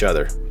and for each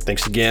other.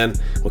 Thanks again.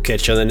 We'll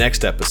catch you on the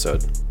next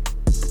episode.